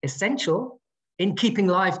essential in keeping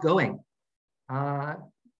life going.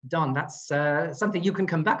 Don, that's something you can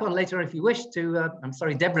come back on later if you wish to. I'm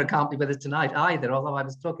sorry, Deborah can't be with us tonight either, although I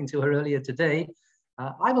was talking to her earlier today.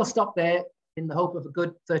 I will stop there in the hope of a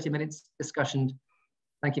good 30 minutes discussion.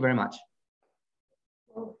 Thank you very much.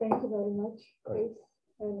 Well, thank you very much, Chris.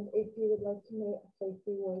 And if you would like to say a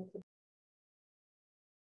few words.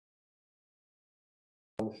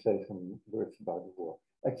 want to say some words about the war.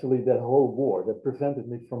 Actually, that whole war that prevented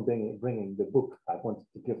me from bringing the book. I wanted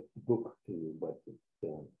to give the book to you, but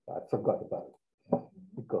I forgot about it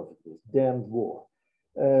because of this damned war.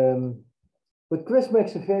 But Chris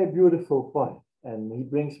makes a very beautiful point, and he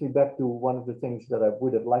brings me back to one of the things that I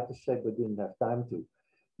would have liked to say but didn't have time to.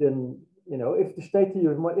 Then, you know, if the state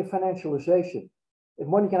theory, if financialization, if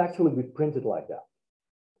money can actually be printed like that,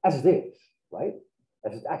 as it is, right?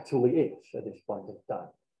 As it actually is at this point in time.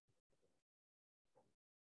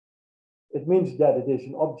 It means that it is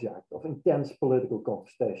an object of intense political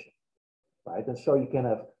contestation, right? And so you can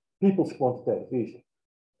have people's quantitative easing,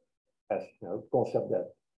 as you know, concept that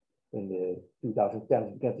in the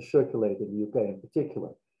 2010s began to circulate in the UK in particular.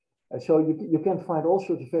 And so you can find all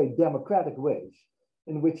sorts of very democratic ways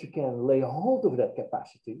in which you can lay hold of that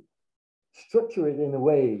capacity, structure it in a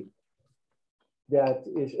way that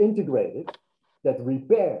is integrated, that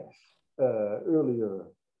repairs earlier,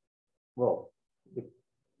 well,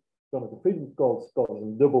 Jonathan Friedman calls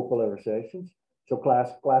them double polarizations, so class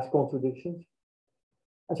contradictions.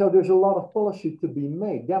 And so there's a lot of policy to be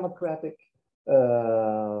made, democratic,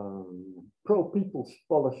 pro-people's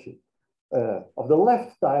policy of the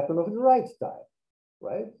left type and of the right type,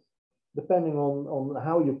 right? Depending on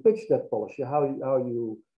how you pitch that policy, how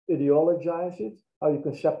you ideologize it, how you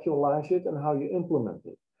conceptualize it, and how you implement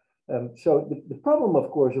it. So the problem,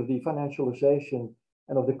 of course, of the financialization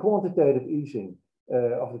and of the quantitative easing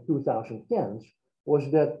of the 2010s was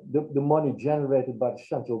that the money generated by the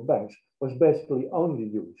central banks was basically only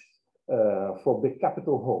used for big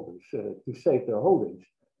capital holders to save their holdings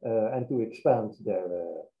and to expand their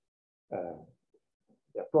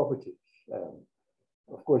properties.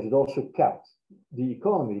 Of course, it also kept the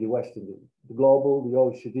economy, the global, the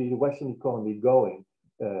OECD, the Western economy going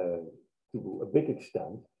to a big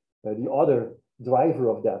extent. The other driver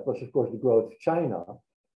of that was, of course, the growth of China.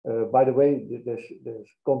 By the way,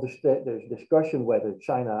 there's discussion whether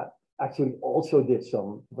China actually also did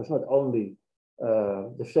some. It was not only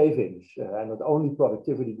the savings and not only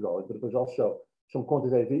productivity growth, but it was also some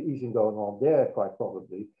quantitative easing going on there, quite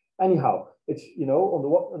probably. Anyhow, it's, you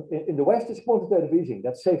know, in the West, it's quantitative easing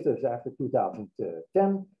that saved us after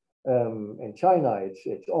 2010. In China,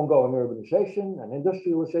 it's ongoing urbanization and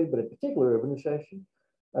industrialization, but in particular urbanization.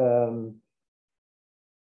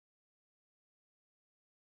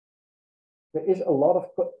 There is a lot of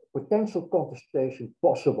potential contestation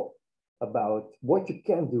possible about what you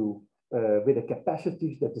can do with the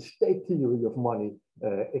capacities that the state theory of money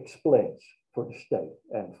explains for the state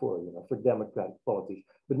and for, you know, for democratic politics.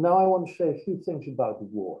 But now I want to say a few things about the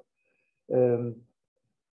war. You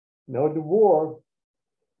know, the war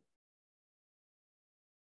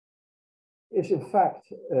is in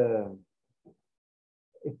fact,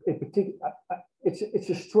 in particular, it's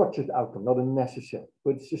a structured outcome, not a necessary,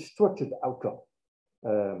 but it's a structured outcome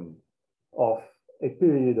of a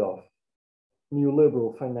period of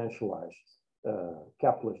neoliberal financialized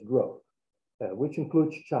capitalist growth, which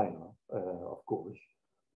includes China, of course.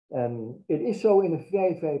 And it is so in a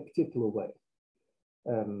very, very particular way.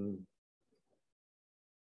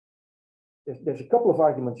 There's a couple of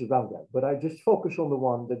arguments around that, but I just focus on the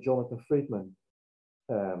one that Jonathan Friedman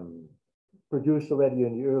produced already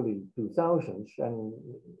in the early 2000s. And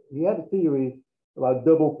he had a theory about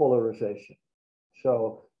double polarization.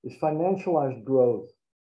 So this financialized growth,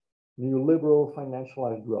 neoliberal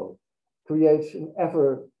financialized growth, creates an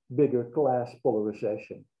ever bigger class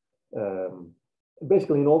polarization,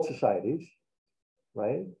 basically in all societies,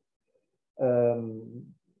 right? And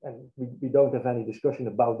we don't have any discussion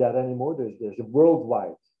about that anymore. There's a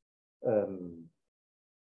worldwide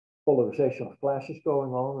polarization of classes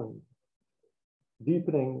going on and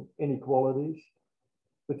deepening inequalities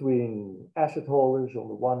between asset holders on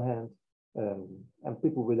the one hand and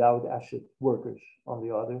people without asset, workers on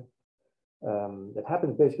the other. That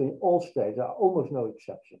happens basically in all states. There are almost no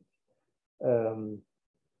exceptions.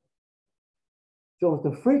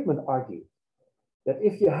 Jonathan Friedman argued that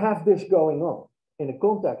if you have this going on in the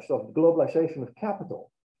context of the globalization of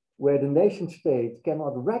capital, where the nation state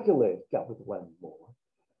cannot regulate capital anymore,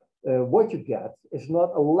 what you get is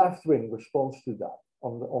not a left-wing response to that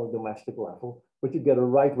on a domestic level, but you get a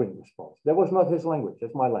right-wing response. That was not his language,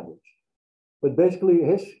 that's my language. But basically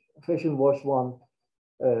his vision was one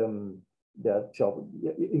that so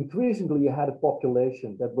increasingly you had a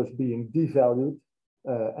population that was being devalued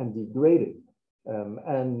and degraded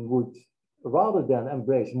and would, rather than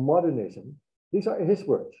embrace modernism, these are his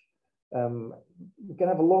words. We can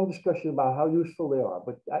have a long discussion about how useful they are,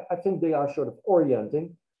 but I think they are sort of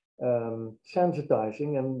orienting,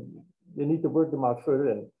 sensitizing, and you need to work them out further.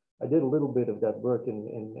 And I did a little bit of that work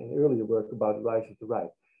in earlier work about the rise of the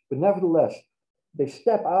right. But nevertheless, they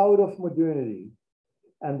step out of modernity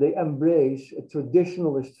and they embrace a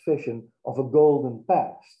traditionalist vision of a golden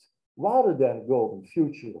past rather than a golden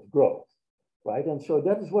future of growth, right? And so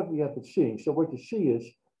that is what we have been seeing. So what you see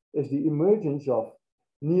is the emergence of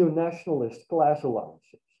neo-nationalist class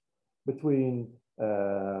alliances between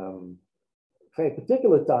very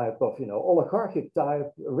particular type of, oligarchic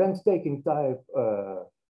type, rent-taking type of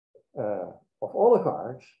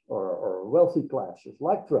oligarchs or wealthy classes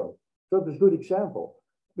like Trump. Trump is a good example.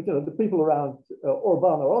 But the people around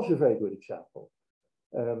Orban are also a very good example.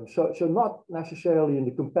 So not necessarily in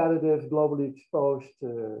the competitive, globally exposed,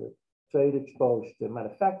 trade exposed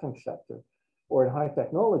manufacturing sector or in high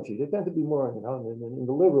technology. They tend to be more, in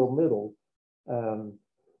the liberal middle.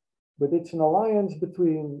 But it's an alliance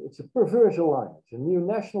it's a perverse alliance, a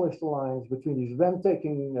neo-nationalist alliance between these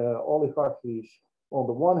rent-taking oligarchies on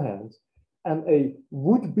the one hand, and a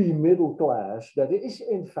would-be middle class that is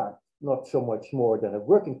in fact not so much more than a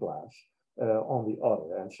working class on the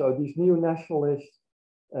other. And so these neo-nationalist,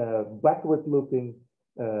 backward-looking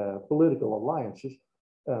political alliances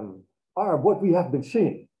are what we have been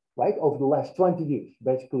seeing, right, over the last 20 years,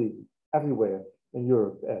 basically everywhere in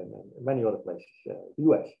Europe and many other places,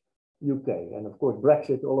 US, UK, and of course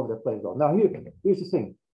Brexit, all of that plays on. Now here's the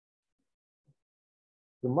thing.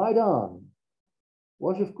 The Maidan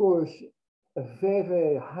was of course a very,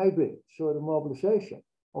 very hybrid sort of mobilization.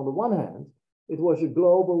 On the one hand, it was a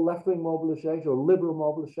global left-wing mobilization or liberal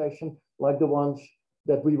mobilization like the ones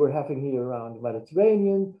that we were having here around the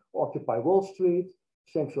Mediterranean, Occupy Wall Street,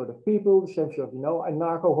 same sort of people, same sort of,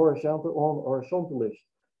 anarcho-horizontalist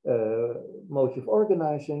modes of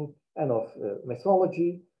organizing and of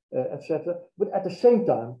mythology, etc. But at the same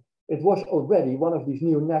time, it was already one of these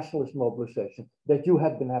neo-nationalist mobilizations that you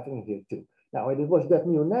had been having here too. Now, it was that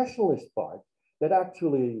neo-nationalist part that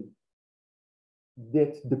actually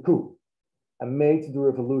did the coup and made the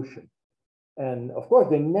revolution. And of course,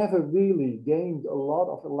 they never really gained a lot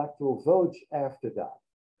of electoral votes after that,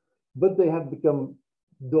 but they have become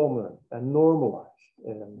dominant and normalized.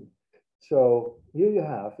 So here you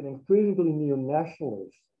have an increasingly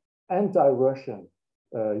neo-nationalist, anti-Russian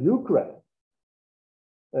Ukraine,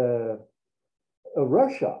 a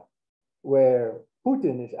Russia where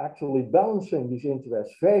Putin is actually balancing these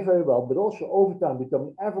interests very, very well, but also over time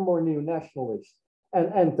becoming ever more neo-nationalist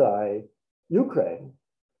and anti-Ukraine.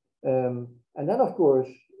 And then, of course,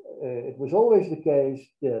 it was always the case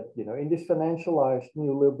that, in this financialized,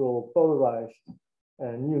 neoliberal, polarized,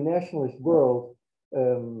 neo-nationalist world,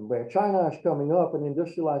 where China is coming up and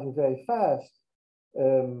industrializing very fast,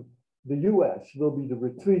 the US will be the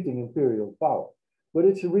retreating imperial power. But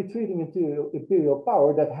it's a retreating imperial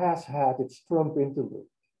power that has had its Trump interlude,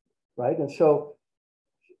 right? And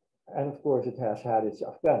of course, it has had its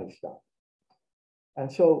Afghanistan. And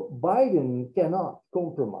so Biden cannot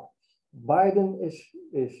compromise. Biden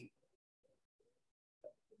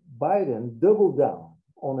doubled down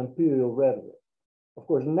on imperial rhetoric. Of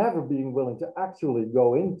course, never being willing to actually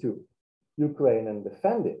go into Ukraine and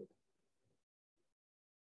defend it.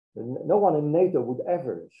 No one in NATO would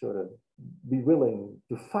ever sort of be willing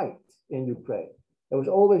to fight in Ukraine. That was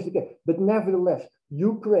always the case. But nevertheless,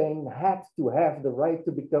 Ukraine had to have the right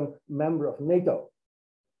to become a member of NATO,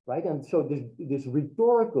 right? And so this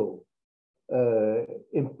rhetorical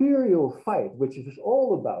imperial fight, which is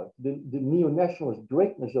all about the neo-nationalist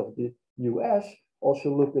greatness of the US, also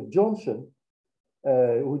look at Johnson,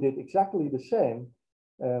 who did exactly the same.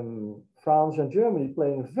 France and Germany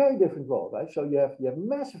playing a very different role, right? So you have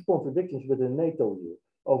massive contradictions within NATO here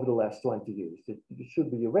over the last 20 years. You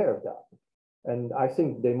should be aware of that. And I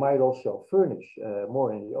think they might also furnish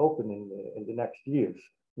more in the open in the next years,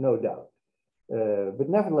 no doubt. But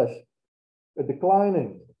nevertheless, a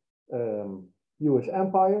declining US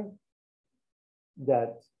empire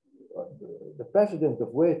that the president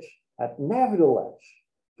of which had nevertheless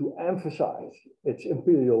to emphasize its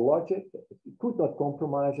imperial logic, it could not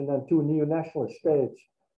compromise, and then two neo-nationalist states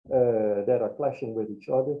that are clashing with each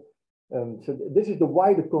other. So this is the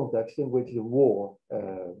wider context in which the war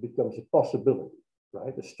becomes a possibility,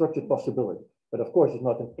 right? A structured possibility. But of course, it's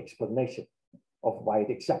not an explanation of why it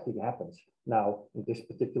exactly happens now in this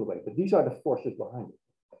particular way. But these are the forces behind it.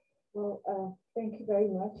 Well, thank you very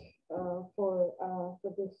much for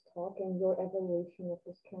this talk and your evaluation of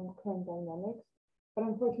this current dynamics. But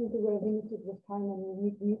unfortunately, we're limited with time and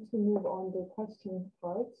we need to move on the question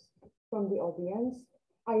parts from the audience.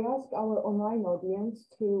 I ask our online audience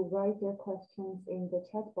to write their questions in the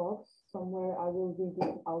chat box somewhere. I will read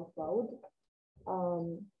it out loud.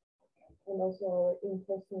 And also our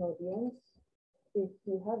in-person audience. if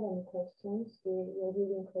you have any questions, we're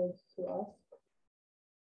really encouraged to ask.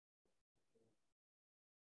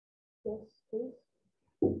 Yes, please.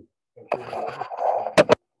 Thank you.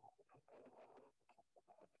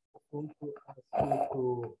 I want to ask you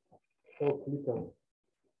to talk little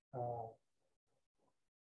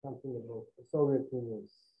something about the Soviet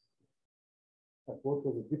Union's. What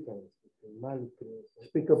was the difference between money creation?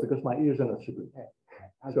 Speak up because my ears are not super.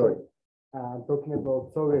 Sorry. I'm talking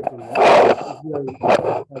about Soviet Union.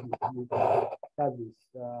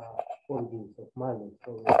 Established origins of money in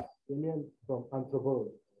Soviet Union from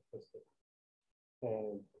anthropology perspective.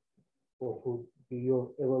 And what would be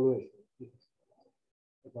your evaluation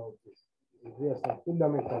about this? Is there some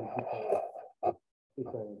fundamental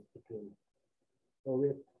difference between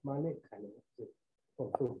Soviet money kind of from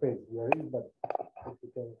surface there is, but if you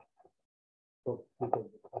can talk a little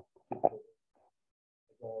bit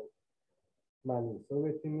about money in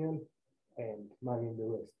Soviet Union and money in the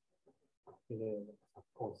West in a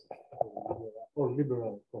concept or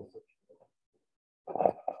liberal concept.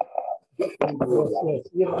 Yes.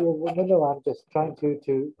 No, I'm just trying to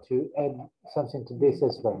add something to this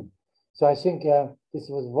as well. So I think this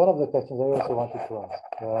was one of the questions I also wanted to ask,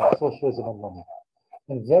 socialism and money.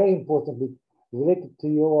 And very importantly, related to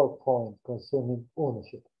your point concerning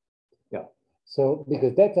ownership. Yeah. So,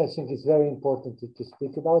 because that I think is very important to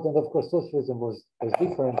speak about. And of course, socialism was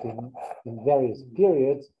different in various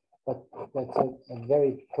periods, but that's a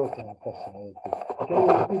very pertinent question. Can you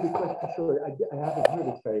repeat the question? Sorry, I haven't heard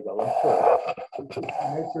it very well. I'm sorry. It's the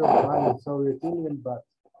nature of money in Soviet Union, but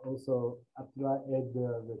also apply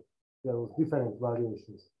there was different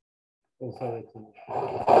variations in Soviet Union.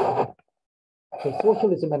 So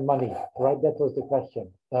socialism and money, right? That was the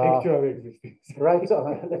question. Right. So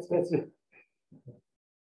let's.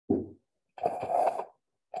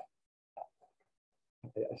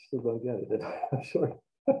 I still don't get it. I'm sorry.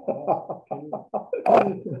 Well,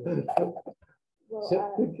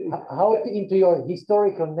 How into your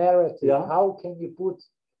historical narrative? Yeah. How can you put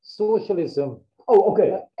socialism? Oh,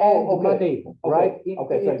 okay. And okay. money, right?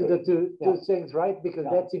 Okay, into the two things, right? Because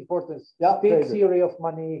that's important. State theory of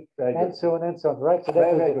money, and so on and so on, right? So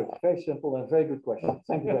that's very good. Very simple and very good question.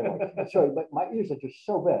 Thank you very much. Sorry, but my ears are just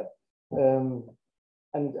so bad.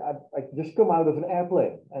 And I just come out of an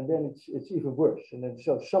airplane, and then it's even worse. And then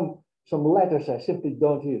so some letters I simply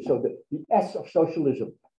don't hear. So the S of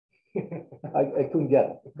socialism, I couldn't get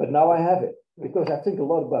it, but now I have it because I think a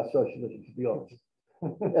lot about socialism, to be honest.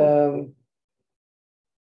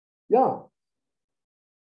 Yeah.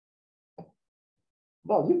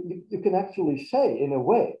 Well, you can actually say in a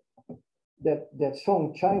way that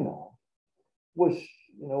Song China was,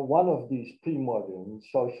 one of these pre-modern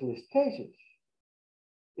socialist cases.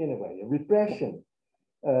 In a way, a repression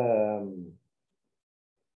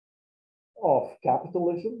of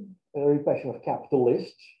capitalism, a repression of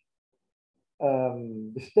capitalists,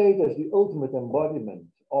 the state as the ultimate embodiment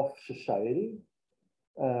of society,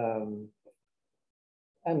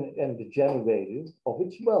 and the generator of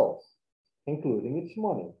its wealth, including its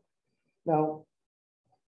money. Now,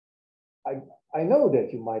 I know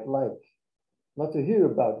that you might like not to hear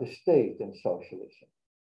about the state and socialism.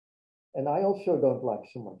 And I also don't like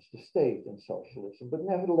so much the state and socialism, but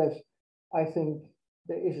nevertheless, I think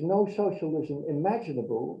there is no socialism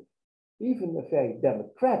imaginable, even a very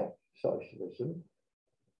democratic socialism,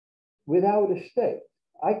 without a state.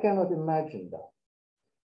 I cannot imagine that.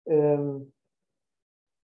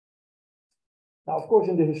 Now, of course,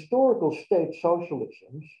 in the historical state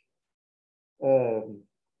socialisms,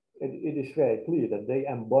 it is very clear that they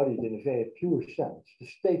embodied in a very pure sense the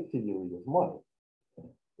state theory of money,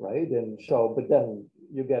 right? And so, but then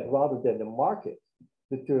you get, rather than the market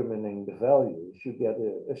determining the values, you get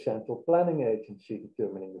a central planning agency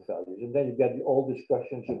determining the values. And then you get all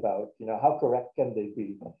discussions about, how correct can they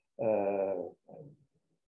be?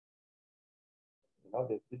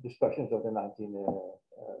 The discussions of the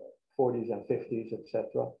 1940s and 50s,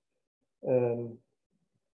 etc.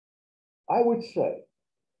 I would say,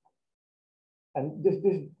 and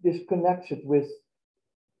this connects it with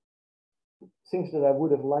things that I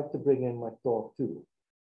would have liked to bring in my talk too.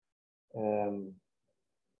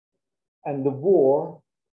 And the war,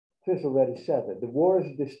 Chris already said it, the war is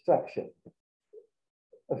a distraction,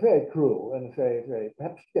 a very cruel and very, very,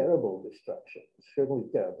 perhaps terrible distraction, certainly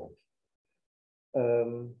terrible.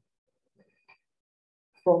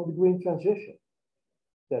 From the green transition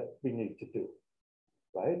that we need to do,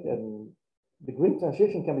 right? And the green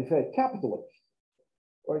transition can be very capitalist,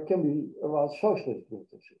 or it can be around socialist green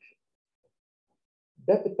transition.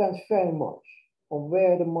 That depends very much on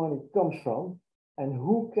where the money comes from and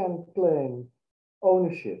who can claim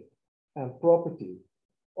ownership and property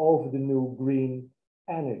over the new green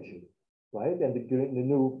energy, right? And the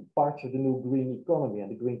new parts of the new green economy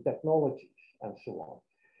and the green technologies and so on.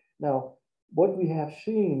 Now, what we have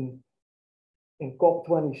seen in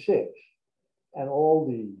COP26 and all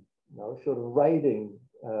the sort of writing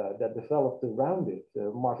that developed around it,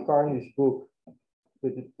 Mark Carney's book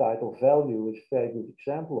with the title Value is a very good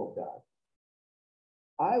example of that.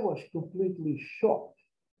 I was completely shocked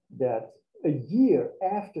that a year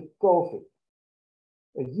after COVID,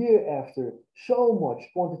 a year after so much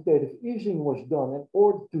quantitative easing was done in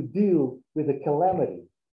order to deal with a calamity,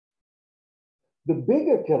 the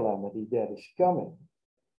bigger calamity that is coming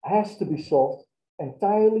has to be solved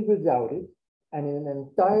entirely without it and in an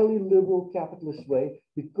entirely liberal capitalist way,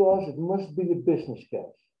 because it must be a business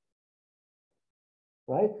case,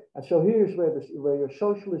 right? And so here's where your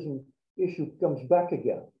socialism issue comes back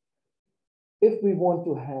again. If we want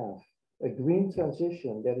to have a green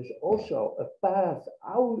transition that is also a path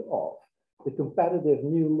out of the competitive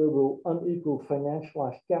neoliberal unequal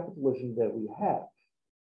financialized capitalism that we have,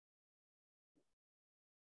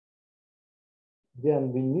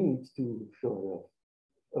 then we need to sort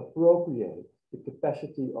of appropriate the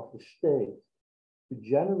capacity of the state to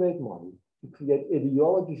generate money, to create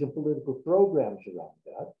ideologies and political programs around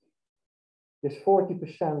that. There's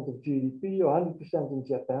 40% of GDP or 100% in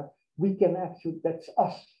Japan. We can actually, that's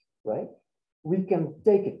us, right? We can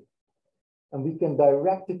take it and we can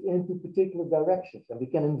direct it into particular directions and we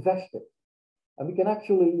can invest it. And we can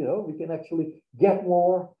actually, we can actually get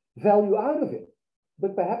more value out of it,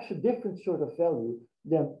 but perhaps a different sort of value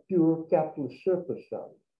than pure capitalist surplus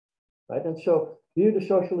value, right? And so here the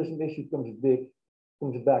socialism issue comes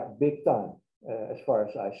back big time, as far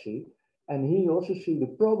as I see. And here you also see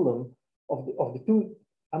the problem of the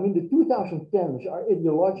 2010s are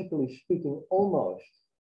ideologically speaking almost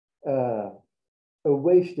a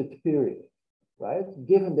wasted period, right?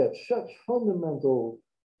 Given that such fundamental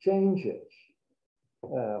changes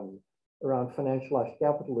around financialized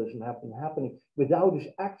capitalism have been happening without us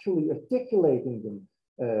actually articulating them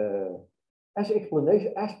as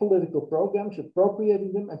explanation, as political programs,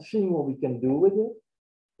 appropriating them and seeing what we can do with it,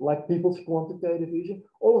 like people's quantitative easing.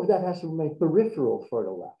 All of that has to remain peripheral for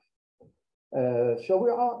the left. So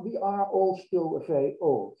we are all still a very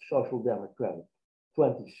old social democratic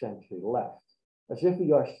 20th century left, as if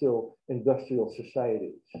we are still industrial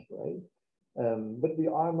societies, right? But we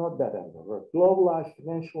are not that anymore. We're globalized,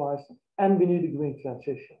 financialized, and we need a green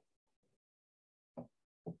transition.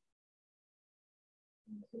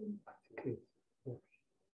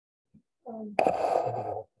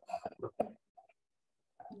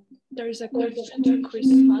 There is a question to Chris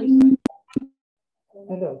Hann.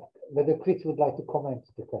 Hello, whether Chris would like to comment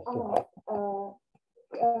the question.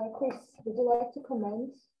 Chris, would you like to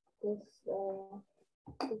comment this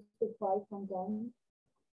reply from Don?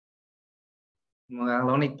 Well,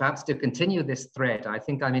 only perhaps to continue this thread. I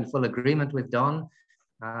think I'm in full agreement with Don.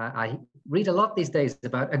 I read a lot these days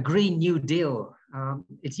about a Green New Deal.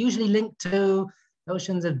 It's usually linked to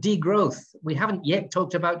notions of degrowth. We haven't yet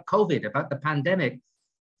talked about COVID, about the pandemic.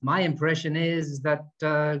 My impression is that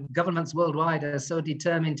governments worldwide are so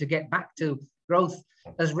determined to get back to growth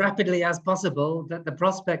as rapidly as possible that the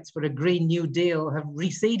prospects for a Green New Deal have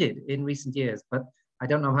receded in recent years. But I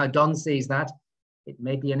don't know how Don sees that. It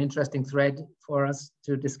may be an interesting thread for us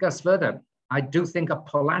to discuss further. I do think a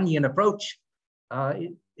Polanyian approach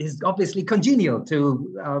is obviously congenial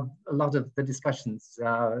to a lot of the discussions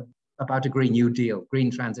about a Green New Deal, green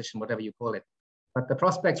transition, whatever you call it. But the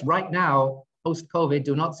prospects right now, post-COVID,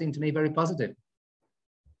 do not seem to me very positive.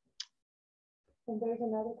 And there's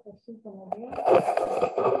another question from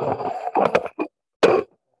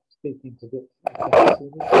Speaking to the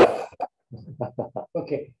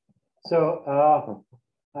okay, so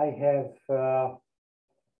I have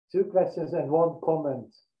two questions and one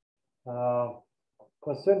comment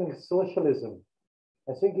concerning socialism.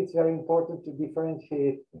 I think it's very important to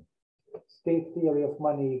differentiate state theory of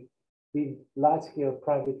money with large-scale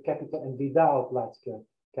private capital and without large-scale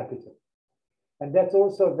capital. And that's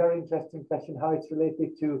also a very interesting question, how it's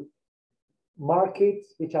related to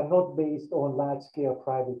markets which are not based on large-scale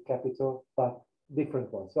private capital, but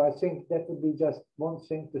different ones. So I think that would be just one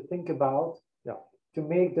thing to think about, to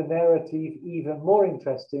make the narrative even more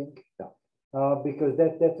interesting, because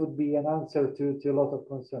that would be an answer to a lot of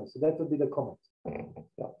concerns. So that would be the comment.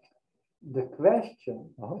 The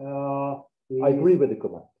question I agree with the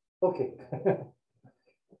comment. Okay.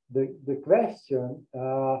 The question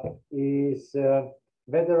is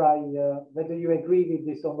whether you agree with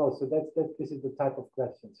this or not. So this is the type of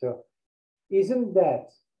question. So isn't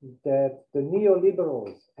that the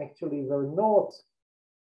neoliberals actually were not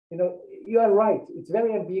you know, you are right. It's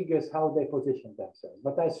very ambiguous how they position themselves.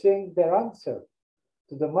 But I think their answer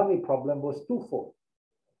to the money problem was twofold.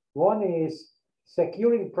 One is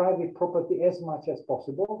securing private property as much as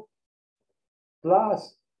possible,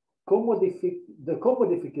 plus the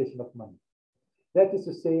commodification of money. That is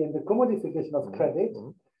to say, in the commodification of credit,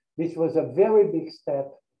 which was a very big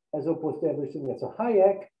step as opposed to everything else. So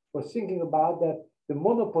Hayek was thinking about that the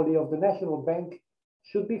monopoly of the national bank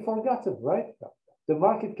should be forgotten, right? The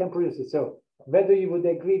market can produce it. So whether you would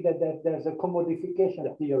agree that there's a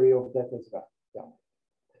commodification theory of that as well.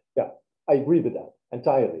 Yeah, I agree with that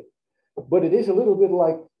entirely. But it is a little bit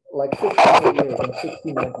like 600 years in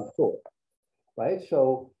 1694, right?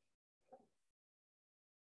 So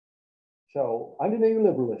under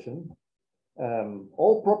neoliberalism,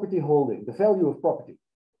 all property holding, the value of property,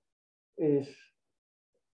 is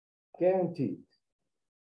guaranteed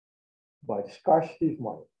by the scarcity of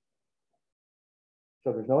money.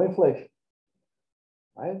 So there's no inflation,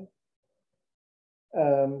 right?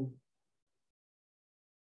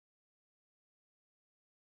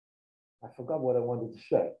 I forgot what I wanted to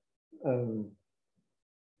say.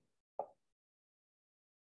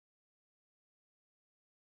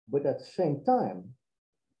 But at the same time,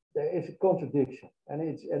 there is a contradiction, and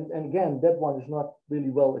again, that one is not really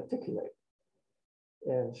well articulated.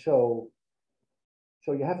 And so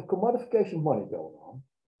you have a commodification of money going on.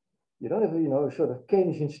 You don't have, you know, a sort of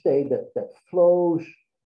Keynesian state that flows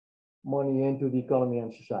money into the economy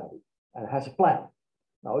and society and has a plan.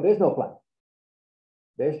 No, there's no plan.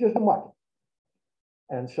 There's just a market.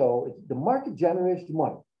 And so the market generates the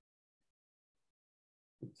money.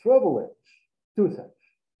 The trouble is two things.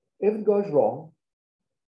 If it goes wrong,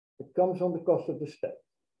 it comes on the cost of the state,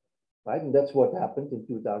 right? And that's what happened in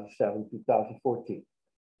 2007, 2014.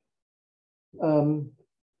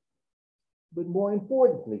 But more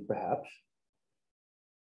importantly, perhaps,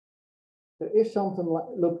 there is something like,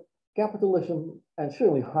 look, capitalism, and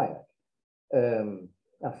certainly Hayek and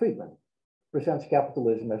Friedman presents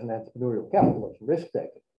capitalism as an entrepreneurial capitalism,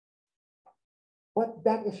 risk-taking. But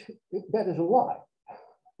that is a lie,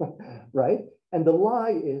 right? And the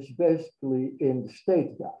lie is basically in the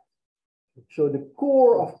state debt. So the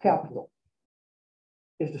core of capital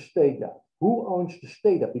is the state debt. Who owns the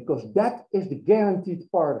state debt? Because that is the guaranteed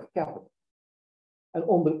part of capital. And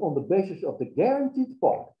on the basis of the guaranteed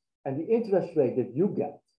part and the interest rate that you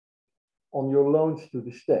get on your loans to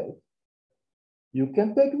the state, you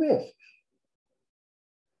can take risks,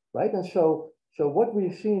 right? And so what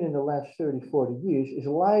we've seen in the last 30, 40 years is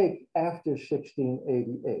like after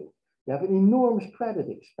 1688. You have an enormous credit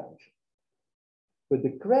expansion. But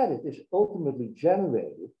the credit is ultimately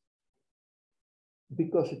generated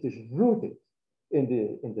because it is rooted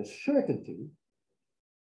in the certainty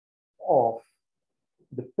of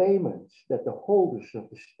the payments that the holders of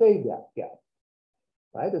the state debt get,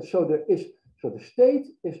 right? And so the state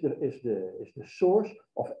is the source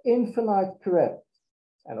of infinite credit,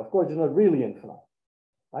 and of course it's not really infinite,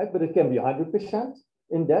 right? But it can be 100%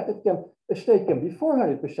 in debt. A state can be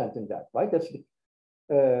 400% in debt, right? That's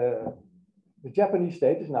the Japanese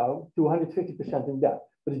state is now 250% in debt,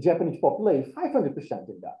 but the Japanese population is 500%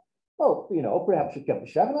 in debt. Well, you know, perhaps it can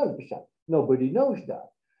be 700%. Nobody knows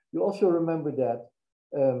that. You also remember that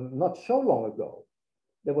not so long ago,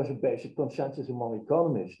 there was a basic consensus among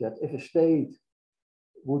economists that if a state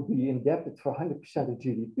would be indebted for 100% of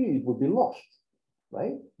GDP, it would be lost,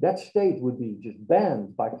 right? That state would be just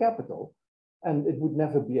banned by capital, and it would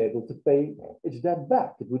never be able to pay its debt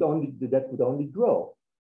back. The debt would only grow.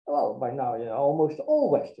 Well, by now, you know, almost all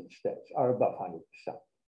Western states are above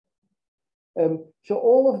 100%. So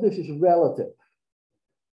all of this is relative.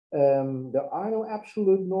 There are no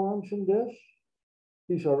absolute norms in this.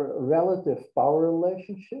 These are relative power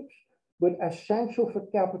relationships, but essential for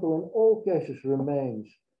capital in all cases remains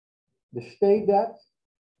the state debt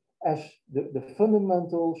as the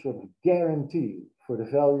fundamental sort of guarantee for the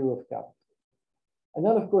value of capital. And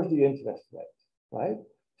then, of course, the interest rate, right?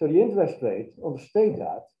 So the interest rate on the state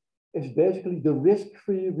debt is basically the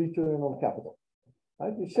risk-free return on capital,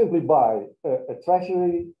 right? You simply buy a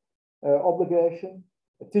treasury obligation,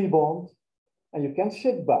 a T-bond, and you can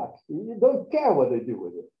sit back. You don't care what they do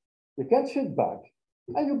with it. You can sit back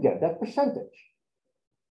and you get that percentage.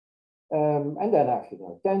 And then after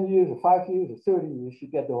 10 years or 5 years or 30 years, you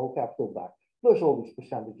get the whole capital back, plus all these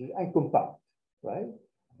percentages and compound, right?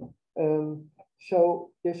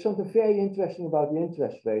 So there's something very interesting about the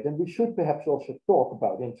interest rate, and we should perhaps also talk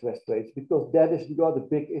about interest rates because that is the other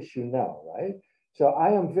big issue now, right? So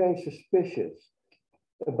I am very suspicious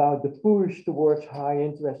about the push towards high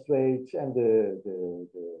interest rates and the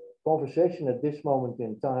conversation at this moment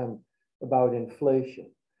in time about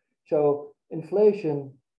inflation. So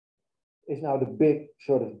inflation is now the big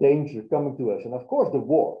sort of danger coming to us. And of course, the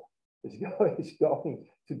war is going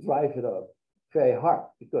to drive it up very hard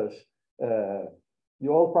because the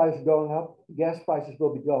oil price is going up, gas prices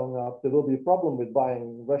will be going up. There will be a problem with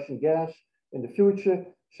buying Russian gas in the future.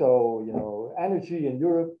 So, you know, energy in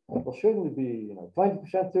Europe will certainly be, you know,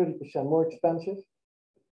 20%, 30% more expensive.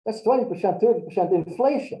 That's 20%, 30%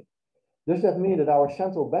 inflation. Does that mean that our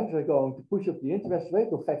central banks are going to push up the interest rate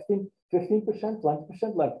to 15%,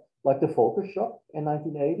 20%, like the Volcker shock in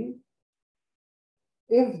 1980?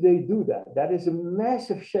 If they do that, that is a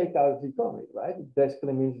massive shakeout of the economy, right? It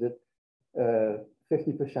basically means that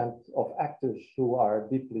 50% of actors who are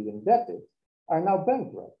deeply indebted are now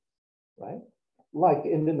bankrupt, right? Like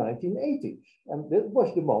in the 1980s. And that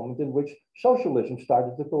was the moment in which socialism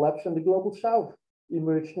started to collapse and the global south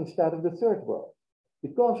emerged instead of the third world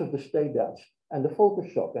because of the state debts and the Volcker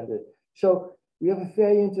shock. So we have a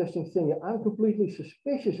very interesting thing. I'm completely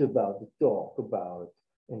suspicious about the talk about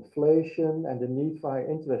inflation and the need for high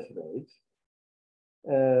interest rates.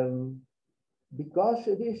 Because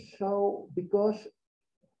it is so, because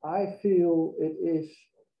I feel it is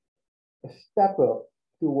a step up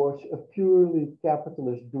towards a purely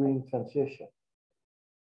capitalist green transition.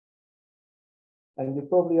 And you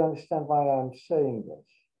probably understand why I'm saying this.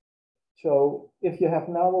 So if you have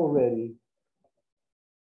now already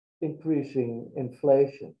increasing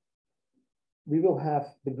inflation, we will have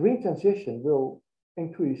the green transition will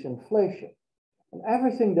increase inflation. And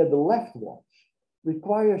everything that the left wants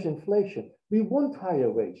requires inflation. We want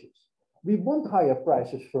higher wages. We want higher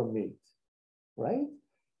prices for meat, right?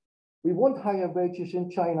 We want higher wages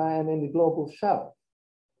in China and in the global south.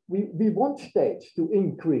 We want states to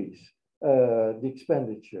increase the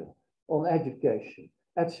expenditure on education,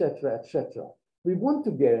 etc., etc. We want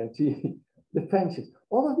to guarantee the pensions.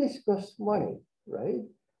 All of this costs money, right?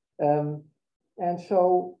 And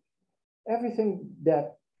so everything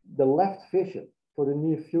that the left vision for the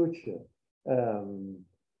near future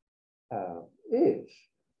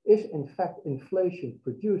is in fact inflation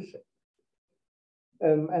producing.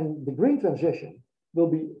 And the green transition will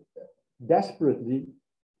be desperately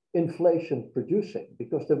inflation producing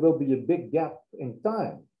because there will be a big gap in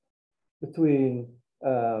time between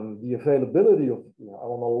the availability of, you know,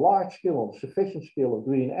 on a large scale, on a sufficient scale of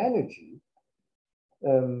green energy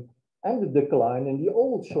and the decline in the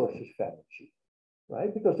old sources of energy,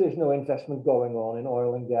 right? Because there's no investment going on in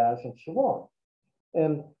oil and gas and so on.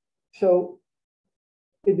 And so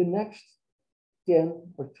in the next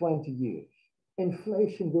 10 or 20 years,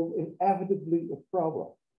 inflation will inevitably be a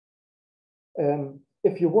problem.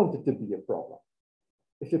 If you want it to be a problem,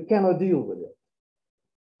 if you cannot deal with it.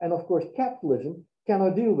 And of course, capitalism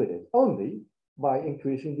cannot deal with it only by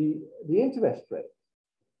increasing the interest rate,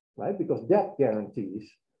 right? Because that guarantees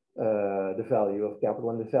the value of capital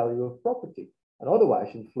and the value of property. And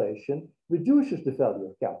otherwise, inflation reduces the value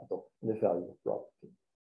of capital and the value of property.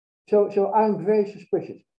 So I'm very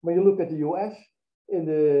suspicious. When you look at the US, in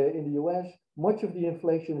the US, much of the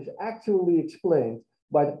inflation is actually explained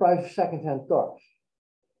by the price of secondhand cars.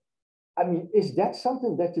 I mean, is that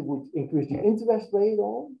something that you would increase the interest rate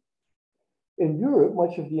on? In Europe,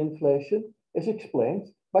 much of the inflation is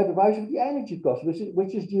explained by the rise of the energy cost,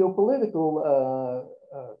 which is geopolitical.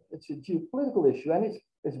 It's a geopolitical issue, and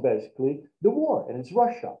it's basically the war, and it's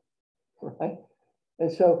Russia, right?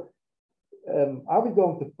 And so, are we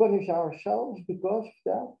going to punish ourselves because of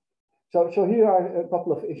that? So here are a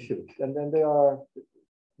couple of issues, and then they will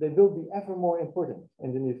be ever more important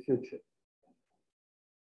in the near future.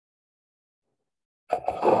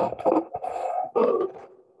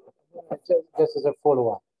 Just as a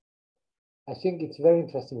follow-up, I think it's very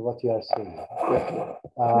interesting what you are saying,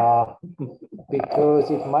 because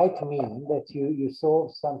it might mean that you saw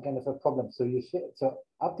some kind of a problem. So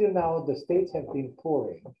up till now, the states have been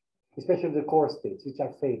pouring, especially the core states, which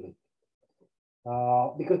are failing,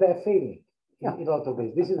 because they are failing in a lot of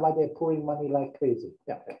ways. This is why they're pouring money like crazy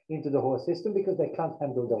into the whole system, because they can't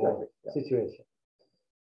handle the whole situation.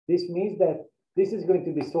 This means that this is going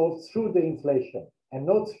to be solved through the inflation and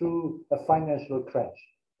not through a financial crash.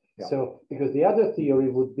 So, because the other theory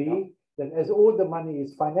would be that as all the money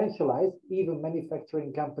is financialized, even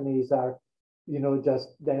manufacturing companies are,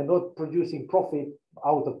 they're not producing profit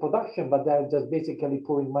out of production, but they're just basically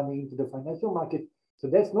pouring money into the financial market. So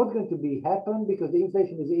that's not going to happen because the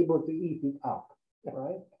inflation is able to eat it up,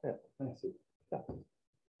 right? Yeah, that's it. Yeah.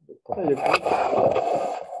 Good point.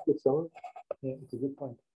 Good summary. Yeah, it's a good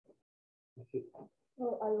point.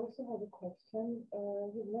 Well, I also have a question.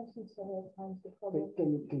 You mentioned several times the problem.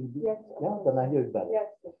 Can you yes. Yeah, then I hear it better. Yes.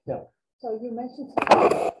 Yeah. So you mentioned several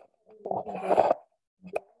times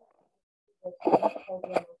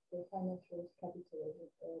problem of the financialist capitalism,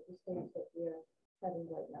 the stage that we are having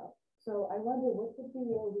right now. So I wonder what would be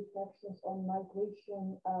your reflections on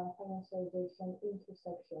migration, financialization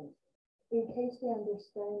intersections, in case we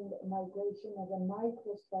understand migration as a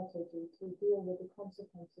micro strategy to deal with the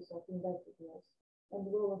consequences of indebtedness and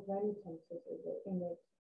the role of remittances in it.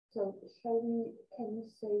 So can we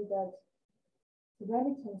say that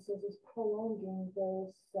remittances is prolonging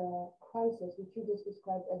this crisis, which you just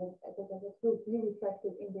described as it will be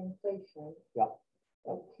reflected in the inflation? Yeah.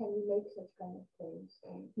 Can we make such kind of claims?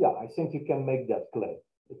 Yeah, I think you can make that claim.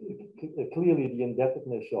 Clearly, the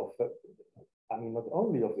indebtedness of, not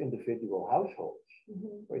only of individual households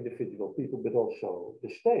or individual people, but also the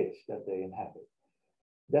states that they inhabit.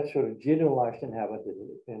 That sort of generalized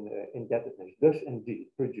indebtedness does indeed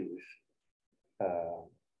produce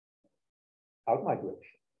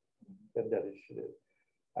outmigration. That is,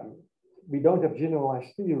 we don't have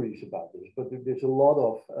generalized theories about this, but there's a lot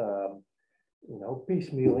of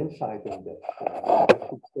piecemeal insight in this.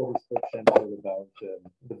 For example, about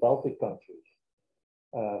the Baltic countries,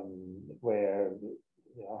 where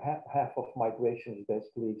half of migration is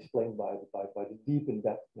basically explained by the deep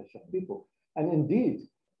indebtedness of people, and indeed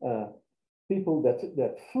people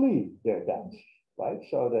that flee their debts, right?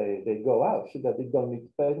 So they go out so that they don't need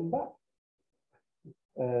to pay them back.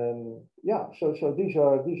 So these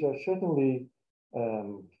are certainly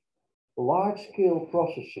large-scale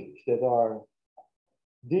processes that are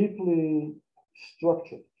deeply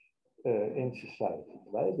structured in society,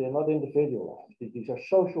 right? They're not individualized. These are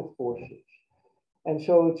social forces. And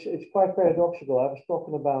so it's quite paradoxical. I was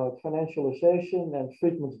talking about financialization and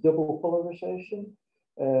Friedman's double polarization,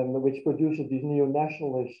 which produces these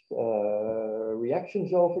neo-nationalist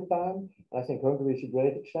reactions over time. I think Hungary is a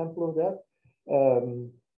great example of that.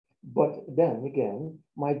 But then again,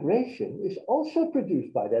 migration is also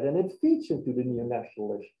produced by that, and it feeds into the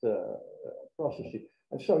neo-nationalist processes.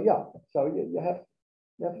 And so, yeah, so you have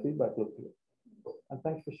feedback loop here. And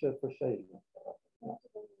thanks for saying that. Thank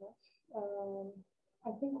you very much.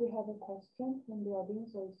 I think we have a question from the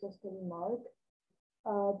audience, or it's just a remark.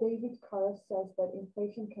 David Carr says that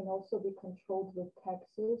inflation can also be controlled with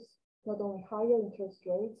taxes, not only higher interest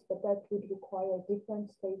rates, but that would require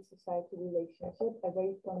different state-society relationship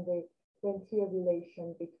away from the rentier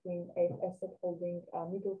relation between asset holding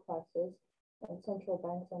middle classes and central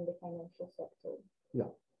banks and the financial sector.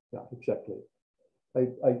 Yeah, exactly.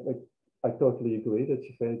 I totally agree. That's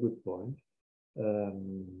a very good point.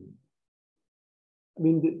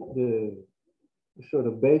 The sort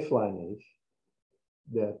of baseline is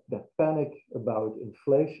that panic about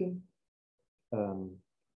inflation,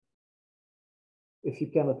 if you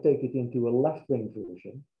cannot take it into a left-wing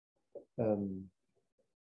version,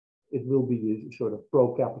 it will be a sort of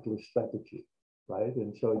pro-capitalist strategy, right?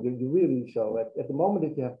 And so you really, at the moment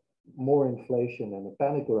that you have more inflation and a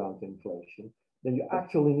panic around inflation, then you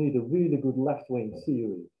actually need a really good left-wing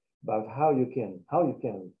theory about how you can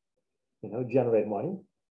generate money,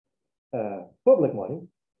 public money,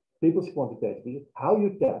 people's quantitative, how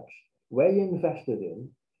you tax, where you invested in,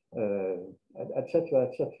 etc.,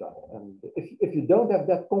 etc. And if you don't have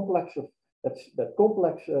that complex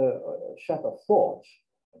set of thoughts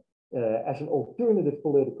as an alternative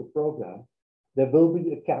political program, there will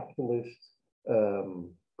be a capitalist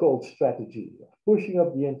cold strategy of pushing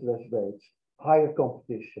up the interest rates, higher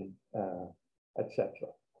competition, etc.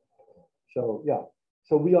 So yeah,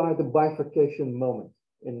 so we are at the bifurcation moment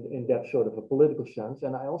in that sort of a political sense,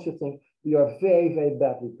 and I also think we are very, very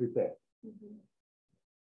badly prepared.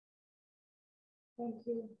 Thank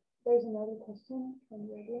you. There's another question from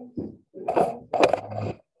the audience.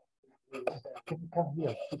 Can you come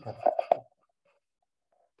here?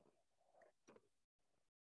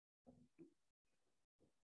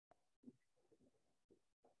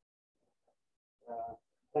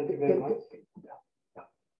 Thank you very much.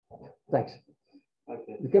 Thanks.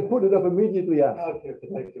 Okay. You can put it up immediately, yeah. Okay,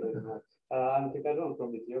 thank you very much. I'm Fudan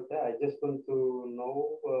from Ethiopia. I just want to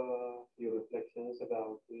know your reflections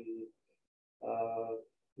about the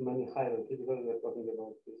money hierarchy, because we're talking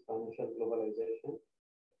about this financial globalization.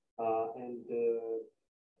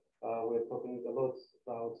 We're talking a lot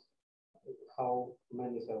about how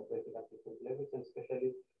money is operated at different levels, and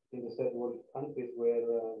especially in the third world countries where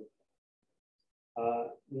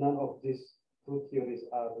none of these two theories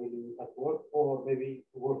are really at work, or maybe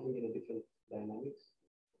working in a different dynamics.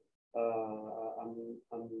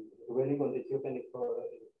 I'm dwelling on the Ethiopian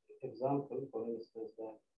example, for instance,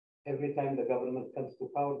 that every time the government comes to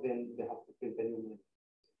power, then they have to print a new money.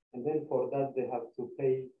 And then for that, they have to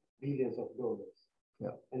pay billions of dollars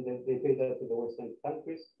Yeah. And then they pay that to the Western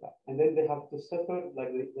countries, and then they have to suffer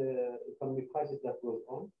like the economic crisis that goes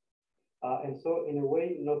on. And so, in a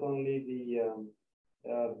way, not only the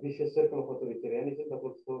vicious circle of authoritarianism, but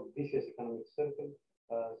also vicious economic circle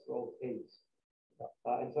through AIDS.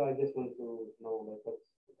 And so, I just want to know that that's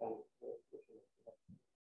the kind of question.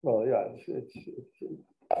 Well, yeah, it's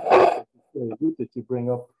very good that you bring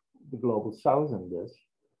up the global south in this.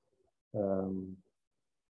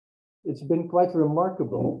 It's been quite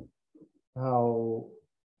remarkable how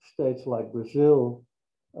states like Brazil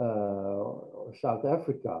or South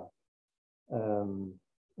Africa,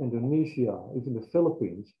 Indonesia, even the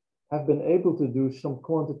Philippines, have been able to do some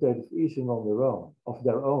quantitative easing on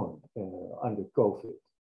their own under COVID.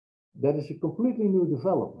 That is a completely new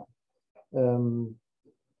development.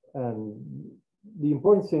 And the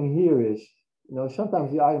important thing here is,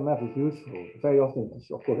 sometimes the IMF is useful. Very often it's,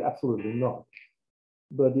 of course, absolutely not.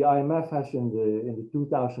 But the IMF has in the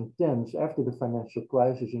 2010s, after the financial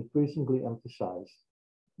crisis, increasingly emphasized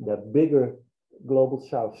that bigger global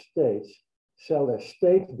south states sell their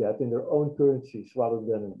state debt in their own currencies rather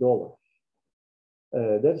than in dollars.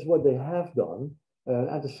 That's what they have done.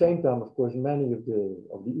 At the same time, of course, many of the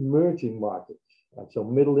emerging markets, so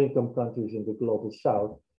middle-income countries in the global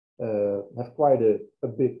south, have quite a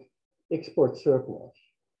big export surplus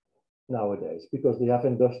nowadays because they have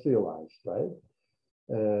industrialized, right?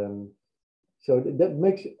 So that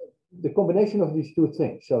makes the combination of these two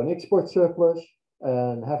things. So an export surplus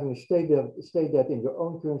and having a state debt in your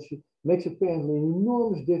own currency makes apparently an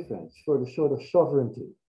enormous difference for the sort of sovereignty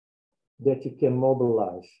that you can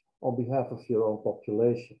mobilize on behalf of your own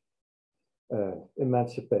population,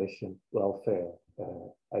 emancipation, welfare,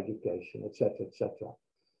 education, etc., etc.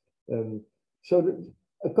 So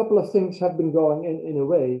a couple of things have been going in a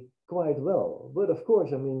way quite well. But of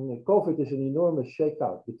course, I mean, COVID is an enormous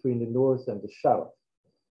shakeout between the North and the South.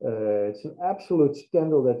 It's an absolute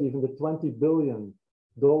scandal that even the $20 billion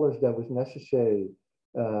that was necessary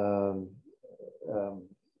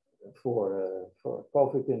for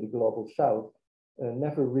COVID in the global South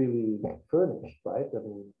never really furnished, right? I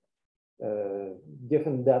mean,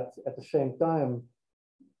 given that at the same time,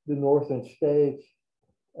 the Northern states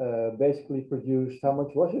basically produced, how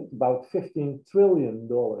much was it? About $15 trillion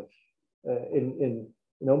in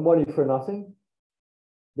money for nothing.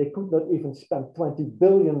 They could not even spend $20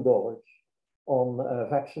 billion on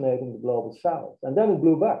vaccinating the global south. And then it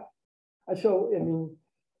blew back. And so, I mean,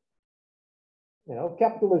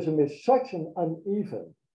 capitalism is such an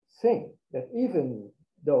uneven thing that even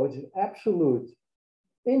though it's an absolute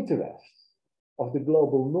interest of the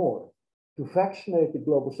global north to vaccinate the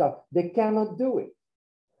global south, they cannot do it.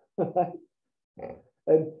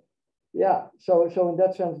 And yeah, so in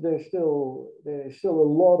that sense, there's still a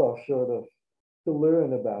lot of sort of to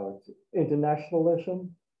learn about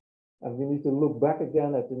internationalism. And we need to look back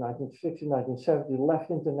again at the 1960s, 1970s left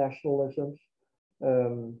internationalisms.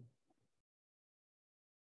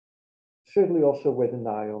 Certainly also with an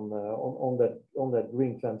eye on that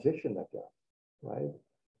green transition again, right?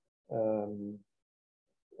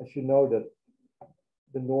 As you know, that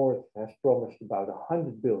the North has promised about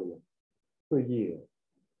 100 billion per year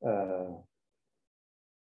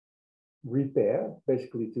repair,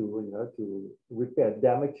 basically to repair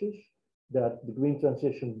damages that the green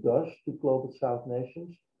transition does to global South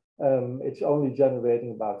nations. It's only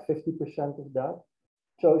generating about 50% of that.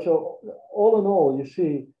 So all in all, you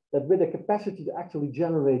see that with the capacity to actually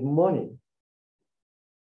generate money,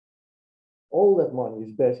 all that money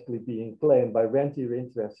is basically being claimed by rentier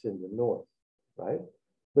interests in the North, right?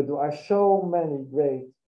 But there are so many great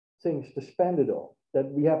things to spend it on that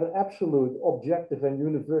we have an absolute objective and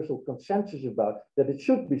universal consensus about that it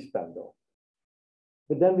should be spent on.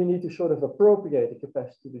 But then we need to sort of appropriate the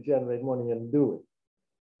capacity to generate money and do it.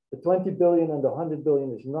 The 20 billion and the 100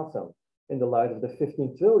 billion is nothing in the light of the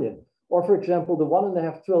 15 trillion. Or for example, the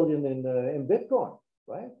 1.5 trillion in Bitcoin,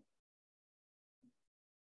 right?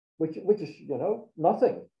 Which is,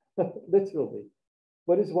 nothing, literally.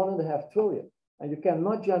 But it's 1.5 trillion. And you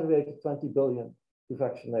cannot generate the 20 billion to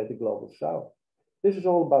vaccinate the global South. This is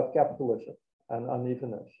all about capitalism and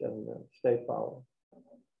unevenness and state power.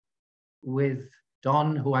 With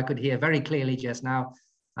Don, who I could hear very clearly just now,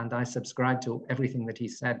 and I subscribe to everything that he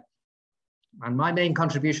said. And my main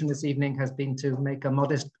contribution this evening has been to make a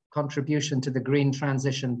modest contribution to the green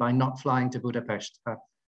transition by not flying to Budapest. Have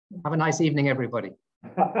a nice evening, everybody.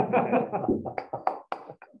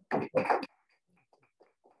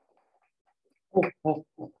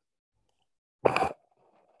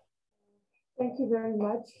 Thank you very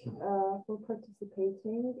much for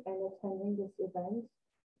participating and attending this event.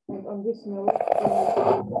 And on this note,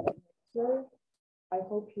 I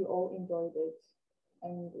hope you all enjoyed it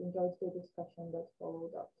and enjoyed the discussion that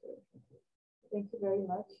followed after. Thank you very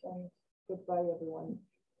much and goodbye, everyone.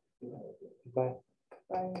 Bye.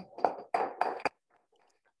 Bye.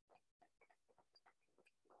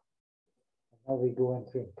 Now we go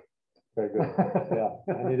and drink. Very good.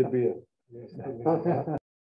 Yeah, I need a beer.